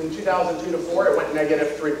apartments. In 2002 to 4, it went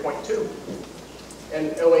negative 3.2. In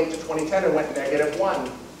 08 to 2010, it went negative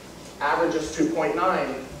 1. Average is 2.9.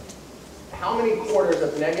 How many quarters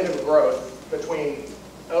of negative growth between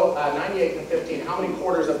 98 and 15? How many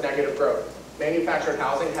quarters of negative growth? Manufactured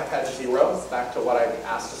housing have had 0. Back to what I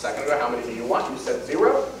asked a second ago. How many do you want? You said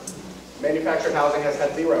 0. Manufactured housing has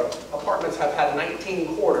had 0. Apartments have had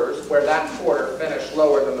 19 quarters where that quarter finished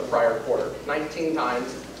lower than the prior quarter. 19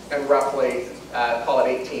 times, and roughly, call it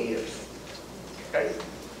 18 years. Okay.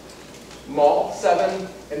 Mall, 7,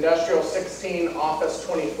 industrial, 16, office,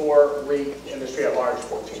 24, REIT, industry at large,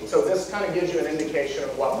 14. So this kind of gives you an indication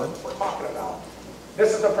of what we're talking about.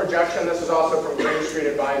 This is a projection. This is also from Green Street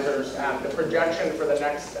Advisors. The projection for the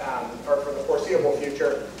next, or for the foreseeable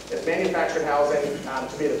future, is manufactured housing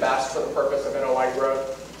to be the best for the purpose of NOI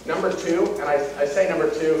growth. Number 2, and I say number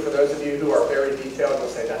 2 for those of you who are very detailed, you'll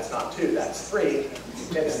say that's not 2, that's 3.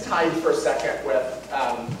 It's tied for second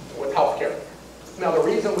with healthcare. Now, the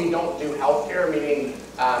reason we don't do healthcare, meaning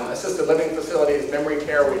assisted living facilities, memory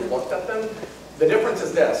care, we've looked at them. The difference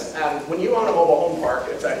is this: when you own a mobile home park,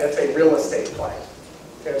 it's a real estate play.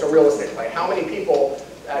 It's a real estate play. How many people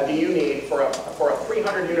do you need for a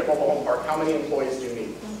 300-unit mobile home park? How many employees do you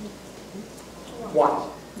need? 1.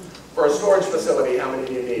 For a storage facility, how many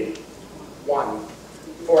do you need? 1.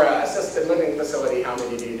 For an assisted living facility, how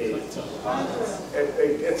many do you need?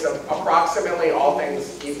 It's approximately, all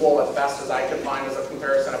things equal, as best as I could find as a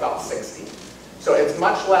comparison, about 60. So it's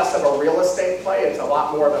much less of a real estate play. It's a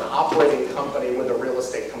lot more of an operating company with a real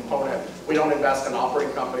estate component. We don't invest in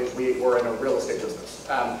operating companies. We're in a real estate business.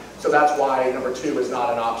 So that's why number 2 is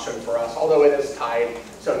not an option for us, although it is tied.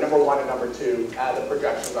 So number 1 and number 2, the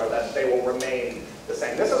projections are that they will remain the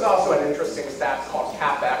same. This is also an interesting stat called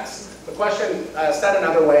CapEx. The question, said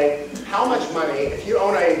another way, how much money, if you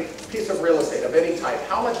own a piece of real estate of any type,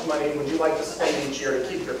 how much money would you like to spend each year to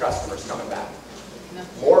keep your customers coming back?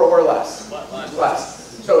 More or less?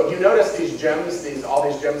 Less. So you notice these gyms, all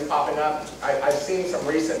these gyms popping up? I've seen some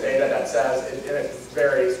recent data that says, and it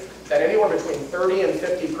varies, that anywhere between 30 and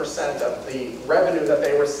 50% of the revenue that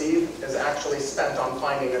they receive is actually spent on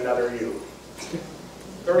finding another you.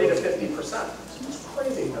 30 to 50%. That's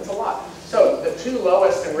crazy. That's a lot. So the 2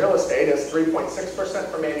 lowest in real estate is 3.6%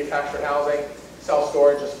 for manufactured housing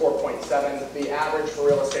Self-storage is 4.7. The average for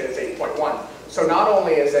real estate is 8.1. So not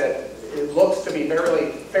only is it looks to be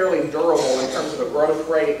fairly durable in terms of the growth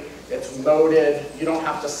rate, it's moated, you don't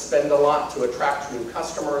have to spend a lot to attract new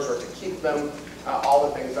customers or to keep them, all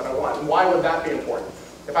the things that I want. And why would that be important?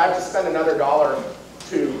 If I have to spend another dollar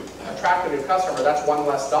to attract a new customer, that's one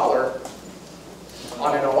less dollar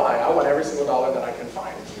on NOI. I want every single dollar that I can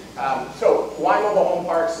find. So why mobile home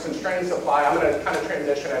parks? Constrained supply. I'm going to kind of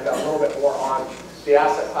transition a little bit more on the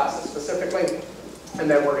asset classes specifically, and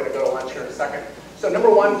then we're going to go to lunch here in a second. So number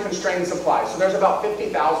one, constrained supply. So there's about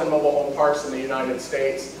 50,000 mobile home parks in the United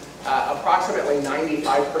States. Approximately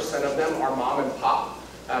 95% of them are mom and pop,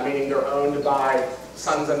 meaning they're owned by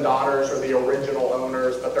sons and daughters or the original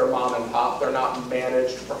owners, but they're mom and pop. They're not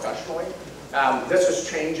managed professionally. This is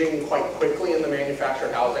changing quite quickly in the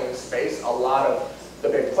manufactured housing space. A lot of the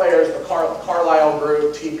big players, the Carlisle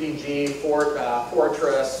Group, TPG,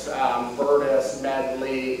 Fortress, Vertus,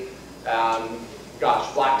 Medley,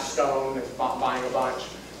 Blackstone is buying a bunch.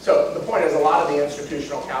 So the point is a lot of the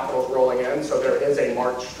institutional capital is rolling in, so there is a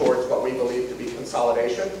march towards what we believe to be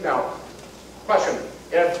consolidation. Now, question,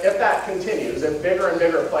 if that continues, if bigger and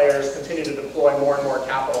bigger players continue to deploy more and more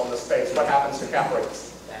capital in the space, what happens to cap rates?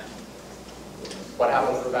 What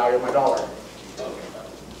happens to the value of my dollar?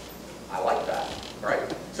 I like that, right?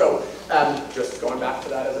 So just going back to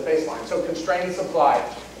that as a baseline. So constrained supply.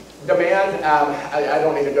 Demand, I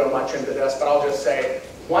don't need to go much into this, but I'll just say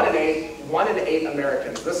 1 in 8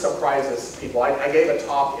 Americans. This surprises people. I gave a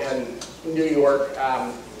talk in New York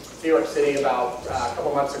City about a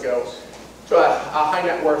couple months ago to a high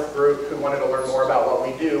net worth group who wanted to learn more about what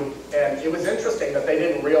we do. And it was interesting that they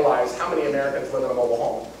didn't realize how many Americans live in a mobile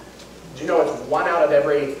home. Do you know it's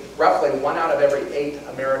roughly one out of every 8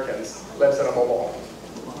 Americans lives in a mobile home?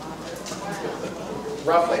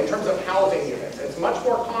 Roughly, in terms of housing units. It's much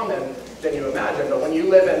more common than you imagine, but when you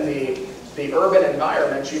live in the urban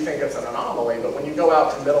environment, you think it's an anomaly, but when you go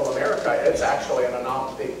out to middle America, it's actually an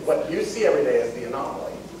anomaly. What you see every day is the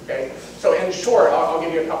anomaly, okay? So in short, I'll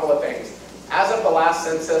give you a couple of things. As of the last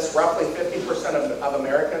census, roughly 50% of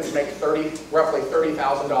Americans make roughly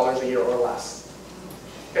 $30,000 a year or less.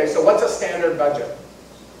 Okay, so what's a standard budget?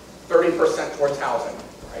 30% towards housing,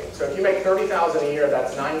 right? So if you make $30,000 a year,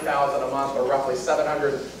 that's $9,000 a month, or roughly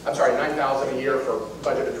 $9,000 a year for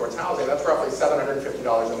budgeted towards housing. That's roughly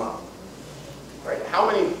 $750 a month, right? How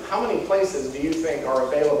many places do you think are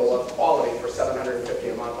available of quality for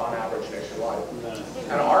 $750 a month on average nationwide?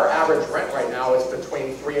 And our average rent right now is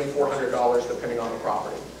between $300 and $400 depending on the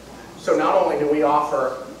property. So not only do we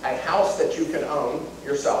offer a house that you can own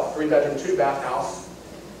yourself, 3-bedroom, 2-bath house,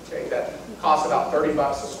 okay, that costs about $30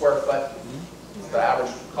 a square foot. The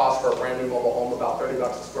average cost for a brand new mobile home about $30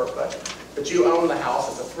 a square foot. But you own the house.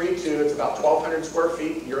 It's a 3-2. It's about 1,200 square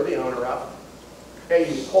feet. You're the owner of.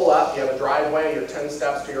 Okay, you pull up. You have a driveway. You're 10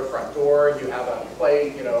 steps to your front door. You have a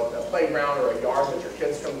playground or a yard that your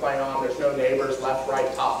kids can play on. There's no neighbors, left,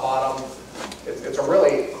 right, top, bottom. It's a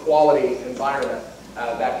really quality environment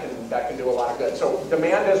that can do a lot of good. So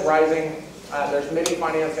demand is rising. There's many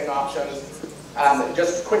financing options.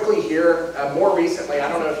 Just quickly here, more recently, I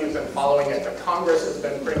don't know if you've been following it, but Congress has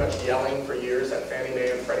been pretty much yelling for years at Fannie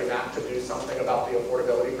Mae and Freddie Mac to do something about the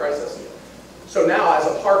affordability crisis. So now, as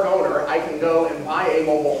a park owner, I can go and buy a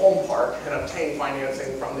mobile home park and obtain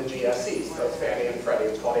financing from the GSEs, that's Fannie and Freddie.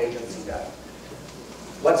 It's called agency debt.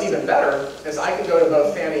 What's even better is I can go to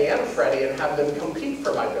both Fannie and Freddie and have them compete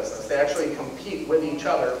for my business. They actually compete with each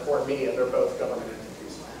other for me, and they're both government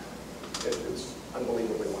entities. It's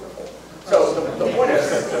unbelievably wonderful. So the point is,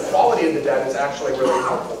 the quality of the debt is actually really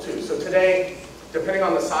helpful too. So today, depending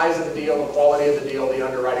on the size of the deal, the quality of the deal, the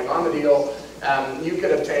underwriting on the deal, you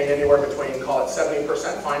could obtain anywhere between, call it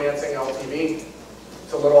 70% financing LTV.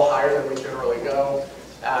 It's a little higher than we generally go.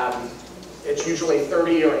 It's usually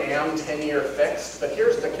 30-year AM, 10-year fixed. But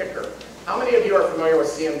here's the kicker. How many of you are familiar with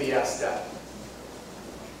CMBS debt?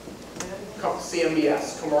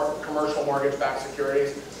 CMBS, commercial mortgage-backed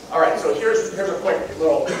securities. All right, so here's a quick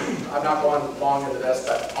little, I'm not going long into this,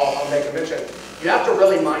 but I'll make a mention. You have to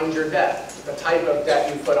really mind your debt, the type of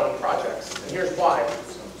debt you put on projects. And here's why.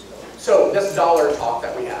 So this dollar talk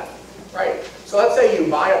that we had, right? So let's say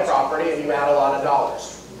you buy a property and you add a lot of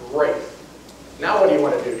dollars. Great. Now what do you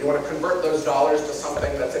want to do? You want to convert those dollars to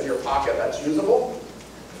something that's in your pocket that's usable?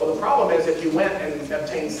 Well, the problem is if you went and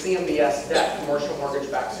obtained CMBS debt, commercial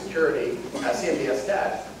mortgage-backed security, CMBS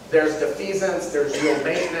debt, there's defeasance, there's yield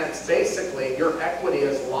maintenance. Basically, your equity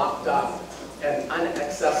is locked up and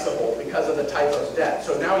inaccessible because of the type of debt.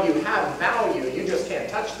 So now you have value, you just can't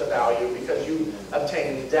touch the value because you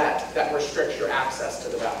obtained debt that restricts your access to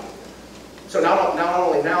the value. So not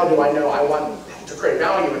only now do I know I want to create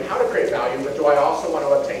value and how to create value, but do I also want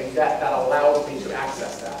to obtain debt that allows me to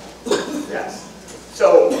access that? Yes.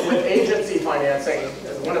 So with agency financing,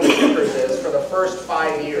 one of the kickers is for the first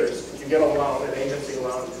 5 years, if you get a loan, an agency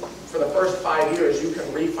loan, for the first 5 years you can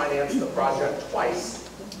refinance the project twice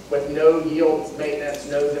with no yield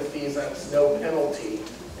maintenance, no defeasance, no penalty,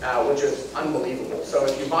 which is unbelievable. So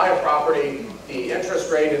if you buy a property, the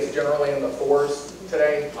interest rate is generally in the 4s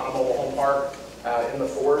today on a mobile home park, in the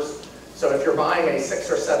 4s. So if you're buying a 6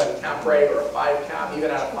 or 7 cap rate or a 5 cap, even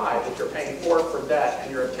at a 5, if you're paying 4 for debt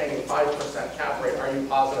and you're obtaining 5% cap rate, are you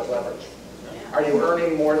positive leverage? Are you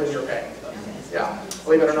earning more than you're paying? Yeah.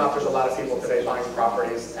 Believe it or not, there's a lot of people today buying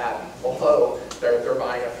properties at below. They're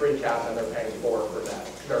buying a 3 cap and they're paying 4 for debt.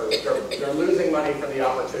 They're losing money for the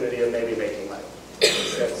opportunity of maybe making money.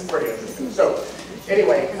 It's pretty interesting. So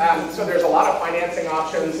anyway, so there's a lot of financing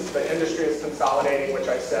options. The industry is consolidating, which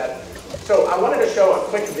I said. So I wanted to show a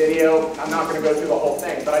quick video. I'm not going to go through the whole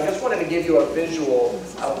thing, but I just wanted to give you a visual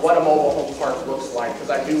of what a mobile home park looks like,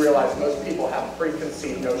 because I do realize most people have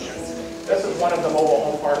preconceived notions. This is one of the mobile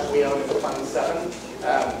home parks we own in the Fund 7.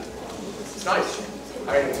 It's nice.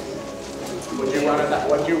 I mean, would you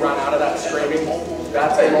run out of that screaming?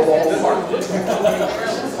 That's a mobile home park.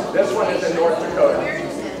 This one is in North Dakota.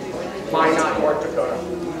 Minot, North Dakota.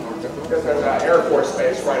 Because there's an Air Force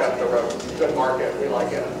base right up the road. Good market. We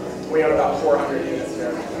like it. We own about 400 units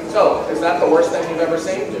there. So, is that the worst thing you've ever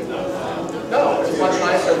seen? No, it's much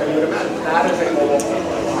nicer than you would imagine. That is a mobile home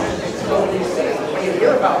park. So when you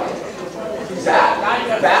hear about that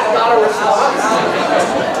got a response.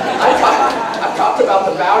 I've talked about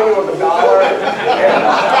the value of the dollar and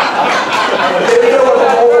the video of the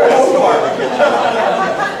mobile home park.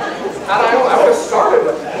 And I would have started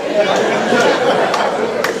with that.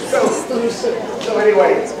 So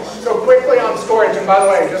anyway, so quickly on storage, and by the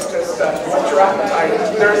way, just what's your appetite?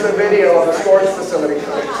 There's a video of the storage facility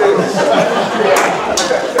coming too.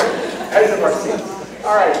 As of our seats.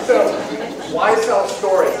 All right, so why sell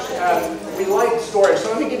storage? We like storage,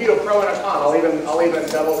 so let me give you a pro and a con. I'll even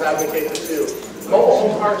devil's advocate the two. Mobile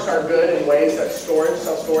home parks are good in ways that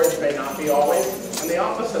self-storage may not be always, and the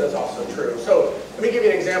opposite is also true. So let me give you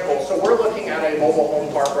an example. So we're looking at a mobile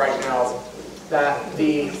home park right now that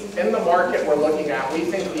in the market we're looking at, we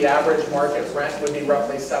think the average market rent would be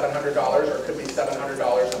roughly $700, or it could be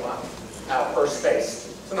 $700 a month per space.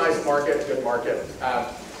 It's a nice market, good market.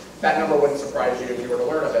 That number wouldn't surprise you if you were to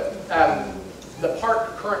learn of it. The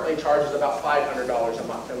park currently charges about $500 a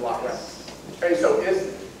month in lot rent. Okay, so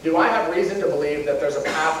do I have reason to believe that there's a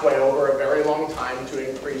pathway over a very long time to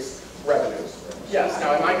increase revenues? Yes.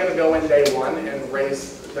 Now, am I going to go in day one and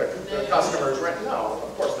raise the customer's rent? No,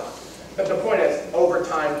 of course not. But the point is, over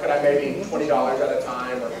time, could I maybe $20 at a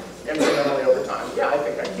time or incrementally over time? Yeah, I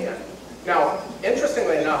think I can. Now,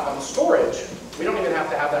 interestingly enough, on storage, we don't even have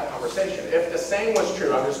to have that conversation. If the same was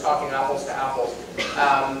true, I'm just talking apples to apples,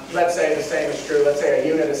 let's say the same is true. Let's say a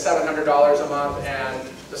unit is $700 a month and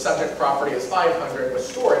the subject property is $500 with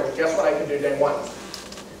storage. Guess what I can do day one?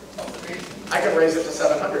 I can raise it to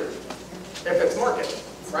 $700 if it's market,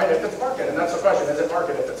 right? If it's market, and that's the question, is it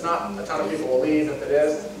market? If it's not, a ton of people will leave. If it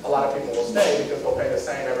is, a lot of people will stay because they'll pay the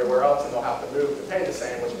same everywhere else and they'll have to move to pay the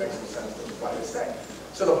same, which makes some sense, which is why they stay.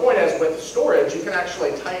 So the point is, with storage, you can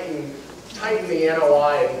actually tighten the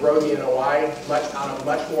NOI and grow the NOI on a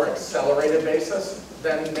much more accelerated basis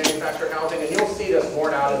than manufactured housing, and you'll see this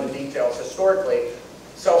borne out in the details. Historically,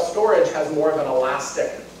 self-storage has more of an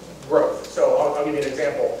elastic growth. So I'll give you an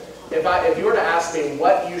example. If you were to ask me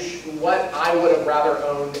what I would have rather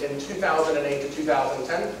owned in 2008 to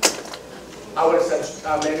 2010, I would have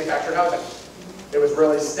said manufactured housing. It was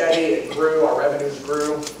really steady, it grew, our revenues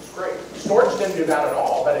grew, it was great. Storage didn't do that at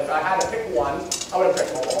all, but if I had to pick one, I would have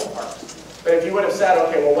picked mobile home parks. But if you would have said,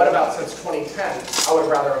 okay, well, what about since 2010, I would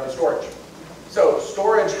have rather owned storage. So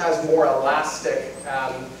storage has more elastic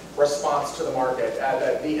response to the market.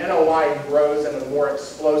 The NOI grows in a more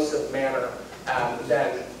explosive manner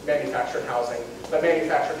than manufactured housing. But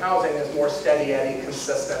manufactured housing is more steady Eddie,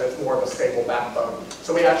 consistent, it's more of a stable backbone.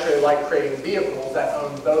 So we actually like creating vehicles that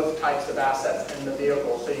own both types of assets in the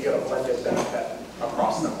vehicle, so you get a blended benefit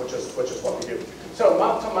across them, which is what we do. So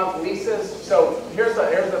month-to-month leases. So here's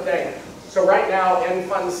the thing. So right now in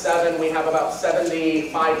Fund 7, we have about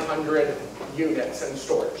 7,500 units in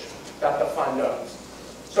storage that the fund owns.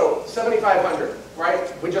 So 7,500,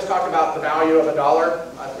 right? We just talked about the value of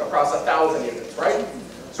 $1 across 1,000 units, right?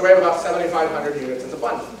 So we have about 7,500 units in the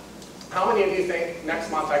fund. How many of you think next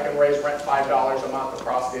month I can raise rent $5 a month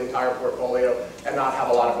across the entire portfolio and not have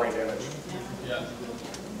a lot of brain damage? Yeah.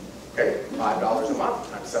 Okay, $5 a month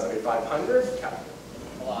times 7,500.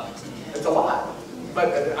 A lot. It's a lot.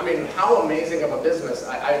 But, I mean, how amazing of a business.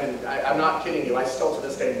 I'm not kidding you. I still to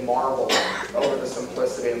this day marvel over the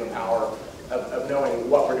simplicity and the power of knowing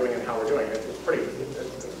what we're doing and how we're doing it. It's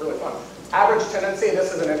really fun. Average tenancy,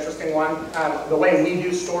 this is an interesting one. The way we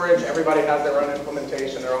do storage, everybody has their own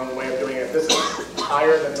implementation, their own way of doing it. This is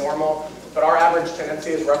higher than normal, but our average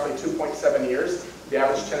tenancy is roughly 2.7 years. The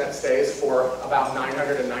average tenant stays for about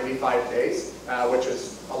 995 days, which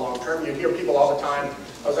is a long term. You hear people all the time.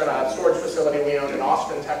 I was in a storage facility we owned in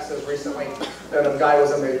Austin, Texas recently, and a guy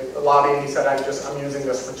was in the lobby and he said, I'm using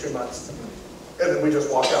this for 2 months. And then we just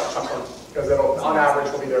walked out chuckling, because it'll, on average,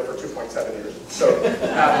 will be there for 2.7 years. So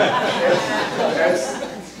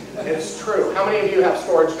it's true. How many of you have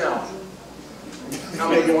storage now? How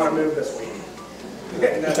many of you want to move this week? No,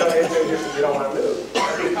 you don't want to move.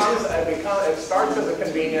 It starts as a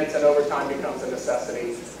convenience and over time becomes a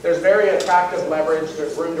necessity. There's very attractive leverage.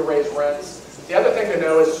 There's room to raise rents. The other thing to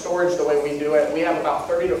know is storage, the way we do it, we have about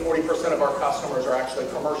 30 to 40% of our customers are actually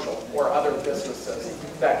commercial or other businesses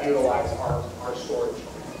that utilize our storage.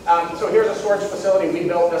 So here's a storage facility. We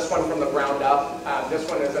built this one from the ground up. This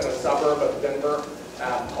one is in a suburb of Denver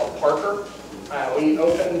called Parker. We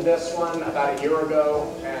opened this one about a year ago,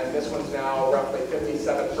 and this one's now roughly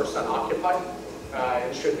 57% occupied.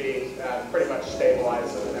 It should be pretty much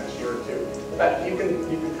stabilized in the next year or two. But you can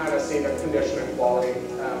kind of see the condition and quality.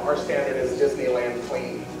 Our standard is Disneyland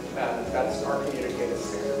clean. That's our communicated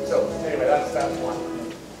standard. So anyway, that's one.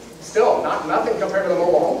 Still, nothing compared to the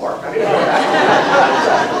mobile home park. I need to go back.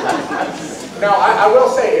 Now, I will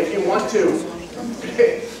say, if you want to,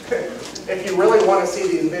 if you really want to see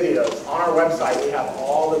these videos, on our website we have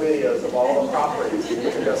all the videos of all the properties.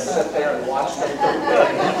 You can just sit there and watch them.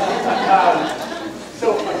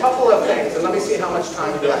 So a couple of things, and let me see how much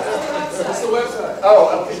time do I have. What's the website?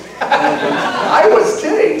 Oh, okay. I was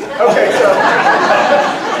kidding. Okay,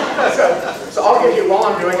 so I'll give you, while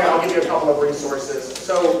I'm doing it, I'll give you a couple of resources.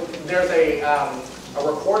 So there's a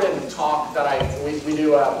recorded talk that we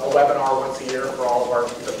do a webinar once a year for all of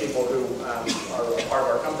the people who are a part of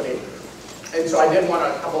our company. And so I did one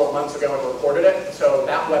a couple of months ago and recorded it. So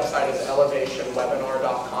that website is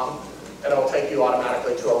elevationwebinar.com. And it'll take you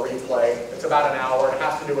automatically to a replay. It's about an hour. It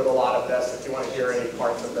has to do with a lot of this if you want to hear any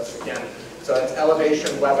parts of this again. So it's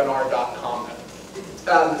elevationwebinar.com.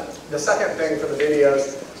 The second thing for the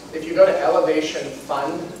videos, if you go to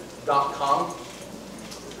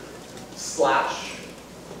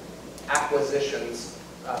elevationfund.com/acquisitions,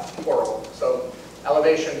 plural. So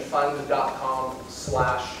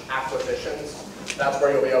elevationfund.com/acquisitions. That's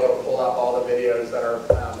where you'll be able to pull up all the videos that are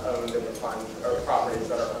owned in the fund, or the properties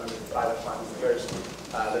that are owned by the fund. There's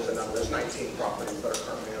a number. There's 19 properties that are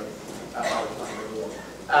currently owned by the fund.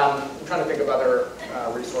 I'm trying to think of other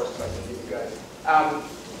resources I can give you guys.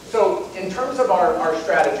 So in terms of our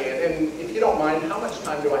strategy, and if you don't mind, how much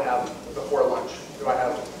time do I have before lunch? Do I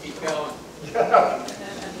have? Keep going.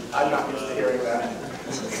 I'm not used to hearing that.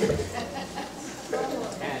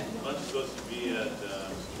 Lunch is supposed to be at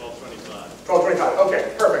 12:25. 12:25. Okay,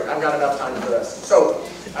 perfect. I've got enough time for this. So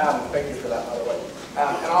thank you for that, by the way.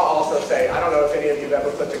 And I'll also say, I don't know if any of you have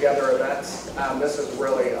ever put together events. This is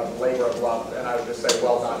really a labor of love, and I would just say,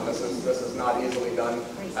 well done. This is not easily done.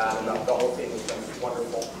 The whole team has been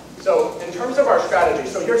wonderful. So in terms of our strategy,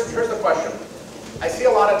 so here's the question. I see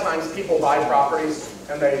a lot of times people buy properties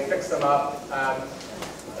and they fix them up.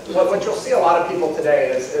 What you'll see a lot of people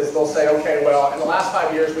today is they'll say, okay, well, in the last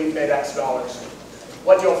 5 years we've made X dollars.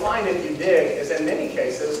 What you'll find if you dig is in many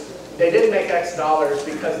cases, they didn't make X dollars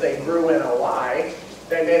because they grew in a Y.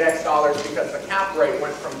 They made X dollars because the cap rate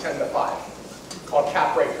went from 10 to 5, called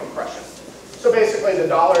cap rate compression. So basically the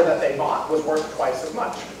dollar that they bought was worth twice as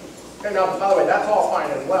much. And now, by the way, that's all fine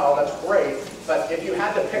and well, that's great, but if you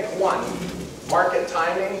had to pick one, market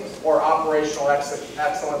timing or operational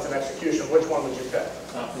excellence and execution, which one would you pick?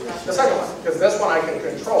 The second one, because this one I can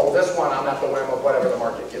control, this one I'm at the whim of whatever the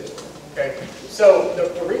market gives me. Okay? So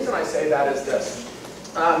the reason I say that is this.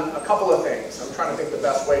 A couple of things. I'm trying to think the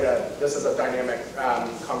best way to, this is a dynamic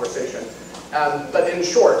conversation. But in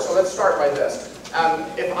short, so let's start by this.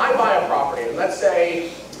 If I buy a property, and let's say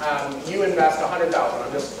you invest $100,000,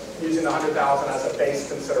 I'm just using the $100,000 as a base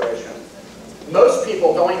consideration. Most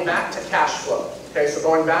people, going back to cash flow, okay, so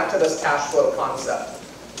going back to this cash flow concept,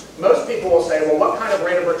 most people will say, well, what kind of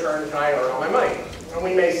rate of return can I earn on my money? And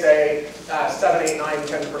we may say 7, 8, 9,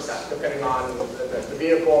 10%, depending on the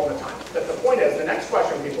vehicle and the time. But the point is, the next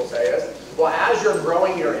question people say is, well, as you're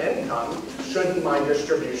growing your income, shouldn't my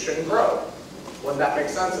distribution grow? Wouldn't that make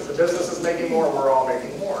sense? If the business is making more, we're all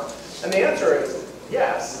making more. And the answer is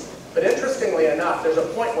yes. But interestingly enough, there's a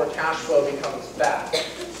point where cash flow becomes bad.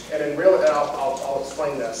 And I'll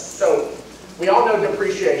explain this. So we all know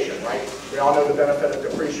depreciation, right? We all know the benefit of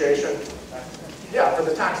depreciation. Yeah, for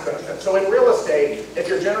the tax benefit. So in real estate, if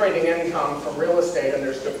you're generating income from real estate and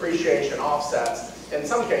there's depreciation offsets, in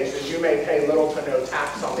some cases you may pay little to no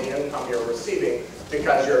tax on the income you're receiving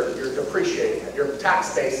because you're depreciating it. Your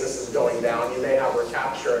tax basis is going down. You may have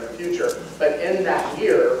recapture in the future, but in that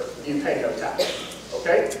year, you pay no tax,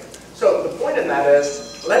 okay? So the point in that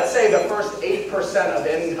is, let's say the first 8% of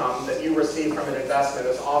income that you receive from an investment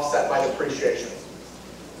is offset by depreciation.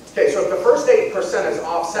 Okay, so if the first 8% is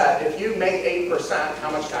offset, if you make 8%,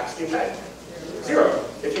 how much tax do you pay? 0.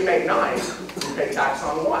 If you make 9, you pay tax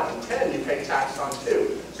on 1. 10, you pay tax on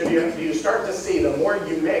 2. So you start to see the more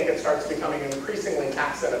you make, it starts becoming increasingly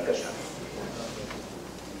tax inefficient.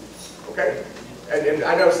 Okay? And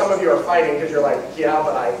I know some of you are fighting because you're like, yeah,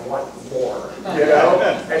 but I want more, you know?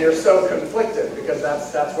 And you're so conflicted because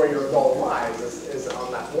that's where your goal lies, is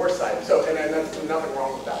on that more side. So, and that's nothing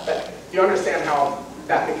wrong with that. But you understand how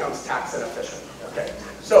that becomes tax inefficient. Okay.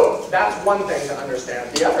 So that's one thing to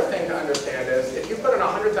understand. The other thing to understand is if you put in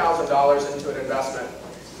 $100,000 into an investment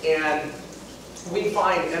and we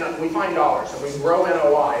find dollars and we grow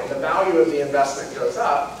NOI and the value of the investment goes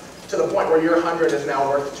up to the point where your 100 is now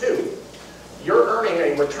worth 2. You're earning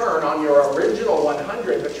a return on your original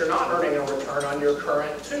 100, but you're not earning a return on your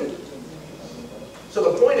current 2.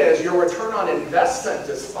 So the point is your return on investment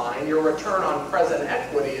is fine, your return on present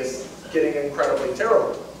equity is getting incredibly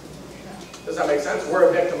terrible. Does that make sense? We're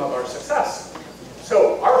a victim of our success.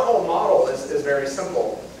 So our whole model is very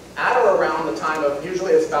simple. At or around the time of,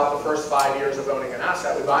 usually it's about the first 5 years of owning an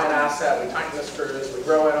asset. We buy an asset, we tighten the screws, we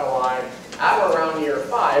grow NOI. At or around year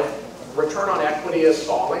 5, return on equity is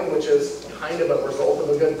falling, which is kind of a result of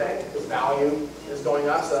a good thing. The value is going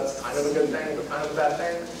up, so that's kind of a good thing, but kind of a bad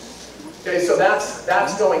thing. Okay, so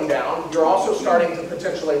that's going down. You're also starting to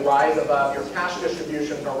potentially rise above, your cash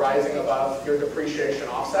distributions are rising above your depreciation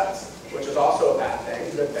offsets, which is also a bad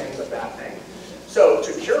thing. Good thing, but bad thing. So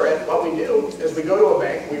to cure it, what we do is we go to a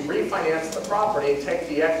bank, we refinance the property, take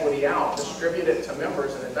the equity out, distribute it to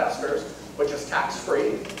members and investors, which is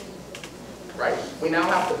tax-free, right? We now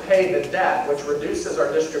have to pay the debt, which reduces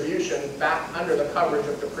our distribution back under the coverage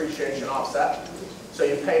of depreciation offset. So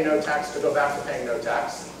you pay no tax to go back to paying no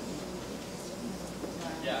tax.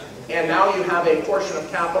 And now you have a portion of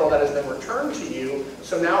capital that has been returned to you,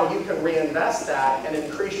 so now you can reinvest that and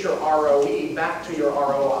increase your ROE back to your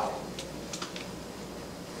ROI.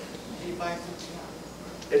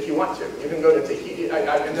 If you want to. You can go to Tahiti,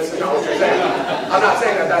 and this is not what you're saying. I'm not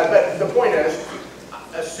saying that, but the point is,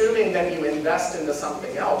 assuming that you invest into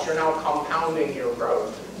something else, you're now compounding your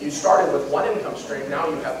growth. You started with one income stream, now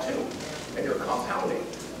you have 2, and you're compounding,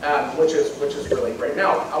 which is really great.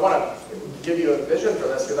 Now, I want to give you a vision for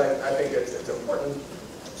this because I think it's important.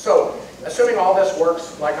 So, assuming all this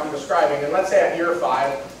works like I'm describing, and let's say at year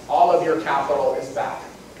 5, all of your capital is back.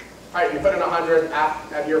 All right, you put in 100,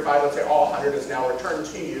 at year 5, let's say all 100 is now returned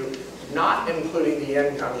to you, not including the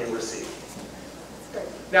income you receive.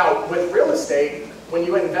 Now, with real estate, when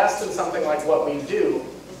you invest in something like what we do,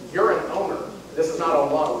 you're an owner. This is not a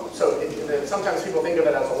loan. So sometimes people think of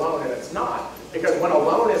it as a loan, and it's not. Because when a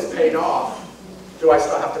loan is paid off, do I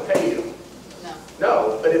still have to pay you? No.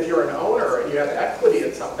 No, but if you're an owner and you have equity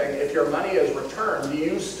in something, if your money is returned, do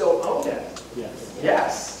you still own it? Yes.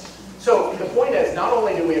 Yes. So the point is, not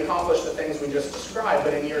only do we accomplish the things we just described,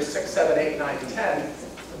 but in years 6, 7, 8, 9, 10,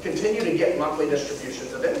 continue to get monthly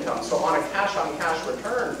distributions of income. So on a cash-on-cash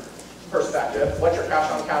return perspective, what's your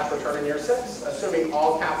cash-on-cash return in year 6? Assuming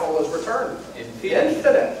all capital is returned.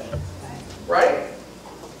 Infinite. Right?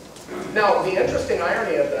 Now, the interesting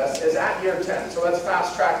irony of this is at year 10. So let's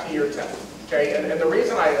fast track to year 10. Okay? And the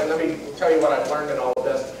reason and let me tell you what I've learned in all of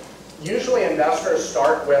this. Usually investors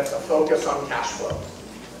start with a focus on cash flow.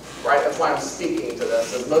 Right? That's why I'm speaking to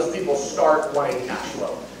this. Is most people start wanting cash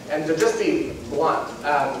flow. And to just be blunt,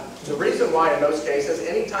 the reason why in most cases,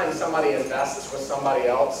 anytime somebody invests with somebody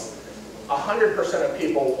else, 100% of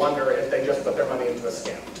people wonder if they just put their money into a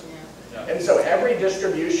scam. Yeah. And so every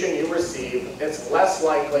distribution you receive, it's less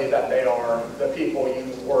likely that they are the people you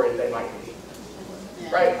worry they might be.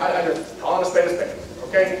 Yeah. Right? I just call it a spade,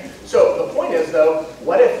 okay? So the point is though,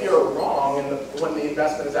 what if you're wrong when the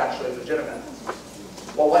investment is actually legitimate?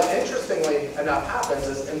 Well, what interestingly enough happens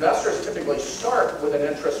is investors typically start with an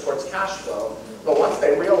interest towards cash flow, but once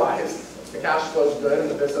they realize the cash flow is good and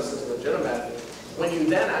the business is legitimate, when you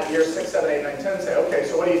then at year 6, 7, 8, 9, 10 say, okay,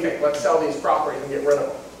 so what do you think? Let's sell these properties and get rid of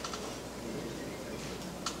them.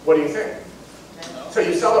 What do you think? So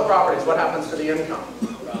you sell the properties, what happens to the income?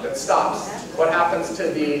 It stops. What happens to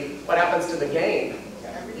the gain?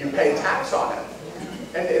 You pay tax on it.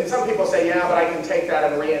 And some people say, yeah, but I can take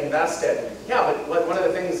that and reinvest it. Yeah, but one of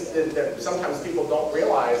the things that sometimes people don't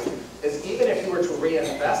realize is even if you were to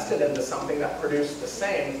reinvest it into something that produced the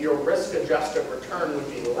same, your risk-adjusted return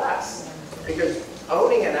would be less. Because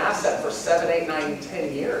owning an asset for 7, 8, 9,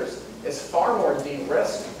 10 years is far more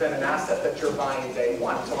de-risked than an asset that you're buying day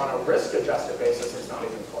one. So on a risk-adjusted basis, it's not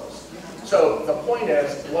even close. So the point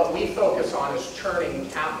is, what we focus on is churning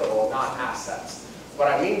capital, not assets. What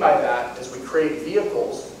I mean by that is we create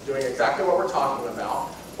vehicles doing exactly what we're talking about,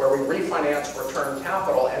 where we refinance return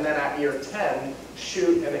capital, and then at year 10,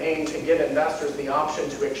 shoot and aim to give investors the option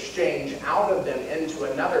to exchange out of them into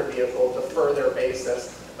another vehicle, defer their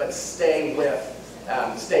basis, but stay with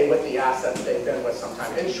the assets they've been with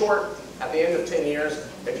sometime. In short, at the end of 10 years,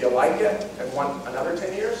 if you like it and want another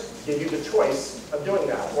 10 years, give you the choice of doing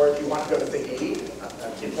that. Or if you want to go to Tahiti,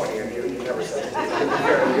 I keep pointing at you, you never said Tahiti,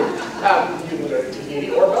 you can go to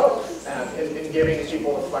Tahiti or both, in giving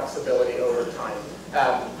people the flexibility over time.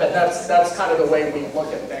 But that's kind of the way we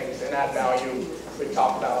look at things and add value. We've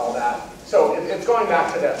talked about all that. So it's going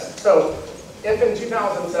back to this. So if in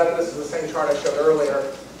 2007, this is the same chart I showed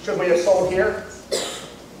earlier, should we have sold here?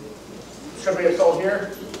 Should we have sold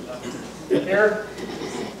here? Here?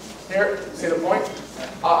 Here? See the point?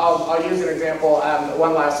 I'll use an example,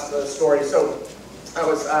 one last story. So I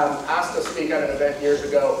was asked to speak at an event years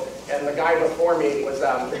ago, and the guy before me was,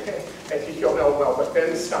 if you don't know well, but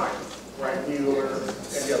Ben Stein, right? Bueller,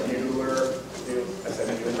 I said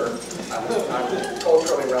Bueller. I'm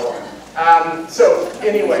culturally relevant. So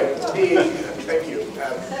anyway, thank you.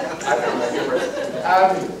 I found that humorous.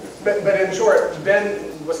 But in short, Ben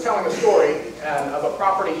was telling a story of a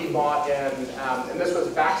property he bought, and this was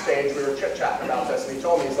backstage. We were chit-chatting about this, and he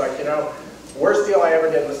told me, he's like, you know, worst deal I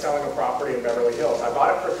ever did was selling a property in Beverly Hills. I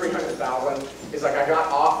bought it for $300,000. He's like, I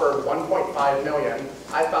got offered $1.5 million.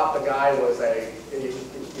 I thought the guy was he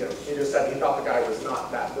just said he thought the guy was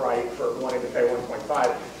not that bright for wanting to pay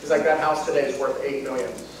 1.5. He's like, that house today is worth $8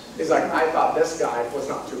 million. He's like, I thought this guy was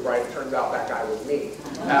not too bright. It turns out that guy was me.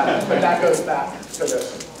 But that goes back to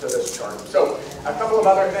this chart. So a couple of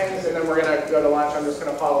other things, and then we're going to go to lunch. I'm just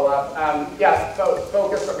going to follow up. Yeah,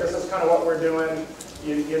 focus. This is kind of what we're doing.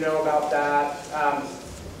 You know about that.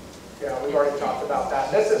 Yeah, we've already talked about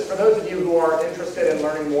that. This is for those of you who are interested in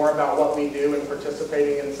learning more about what we do and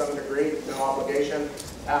participating in some degree, no obligation.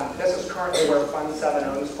 This is currently where Fund 7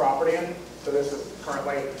 owns property in. So this is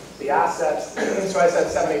currently the assets. So I said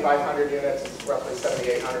 7,500 units, it's roughly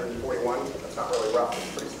 7,841. That's not really rough, it's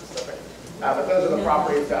pretty specific. But those are the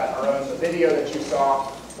properties that are owned. The video that you saw,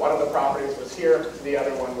 one of the properties was here, the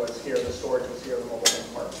other one was here, the storage was here, the mobile home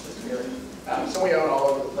park was here. So we own all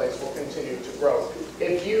over the place, we'll continue to grow.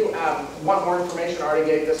 If you want more information, I already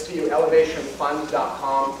gave this to you,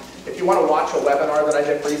 elevationfund.com. If you want to watch a webinar that I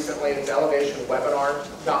did recently, it's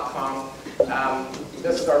elevationwebinar.com.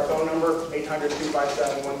 This is our phone number,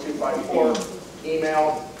 800-257-1254,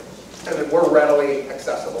 email, and then we're readily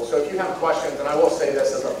accessible. So if you have questions, and I will say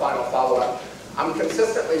this as a final follow-up, I'm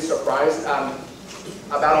consistently surprised.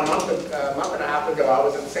 About a month and a half ago, I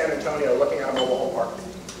was in San Antonio looking at a mobile home park.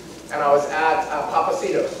 And I was at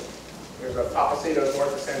Papacitos. There's a Papacitos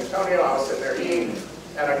north of San Antonio. I was sitting there eating,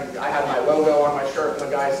 and I had my logo on my shirt, and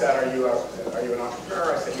the guy said, are you an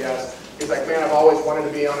entrepreneur? I said, yes. He's like, man, I've always wanted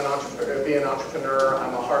to be an entrepreneur.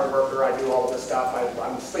 I'm a hard worker. I do all of this stuff.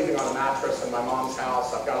 I'm sleeping on a mattress in my mom's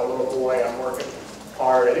house. I've got a little boy. I'm working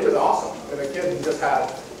hard. And it was awesome. And the kid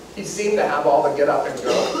he seemed to have all the get up and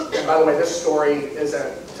go. And by the way, this story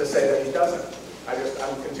isn't to say that he doesn't.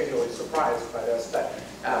 I'm continually surprised by this. But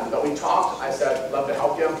we talked. I said, love to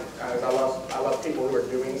help you. I love people who are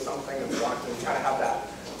doing something and want to kind of have that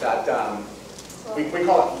we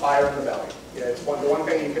call it fire in the belly. Yeah, it's the one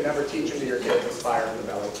thing you can never teach into your kids is fire in the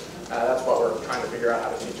belly. That's what we're trying to figure out how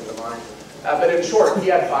to teach in the mind. But in short, he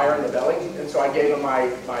had fire in the belly, and so I gave him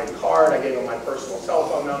my card, I gave him my personal cell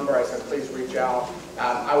phone number, I said, please reach out.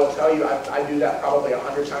 I will tell you, I do that probably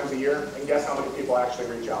 100 times a year, and guess how many people actually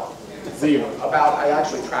reach out? 0. I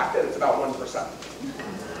actually tracked it, it's about 1%.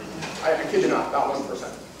 I kid you not, about 1%.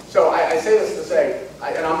 So I say this to say,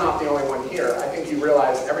 and I'm not the only one here, I think you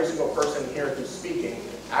realize every single person here who's speaking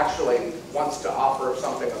actually wants to offer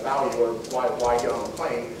something of value, or why get on the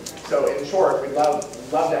plane. So in short, we'd love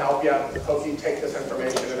to help you. Hope you take this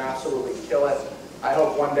information and absolutely kill it. I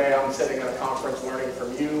hope one day I'm sitting at a conference learning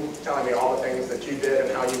from you, telling me all the things that you did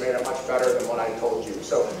and how you made it much better than what I told you.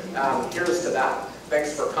 So here's to that.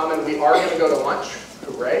 Thanks for coming. We are going to go to lunch.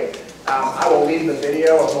 Hooray. I will leave the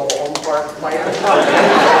video of mobile home park plan.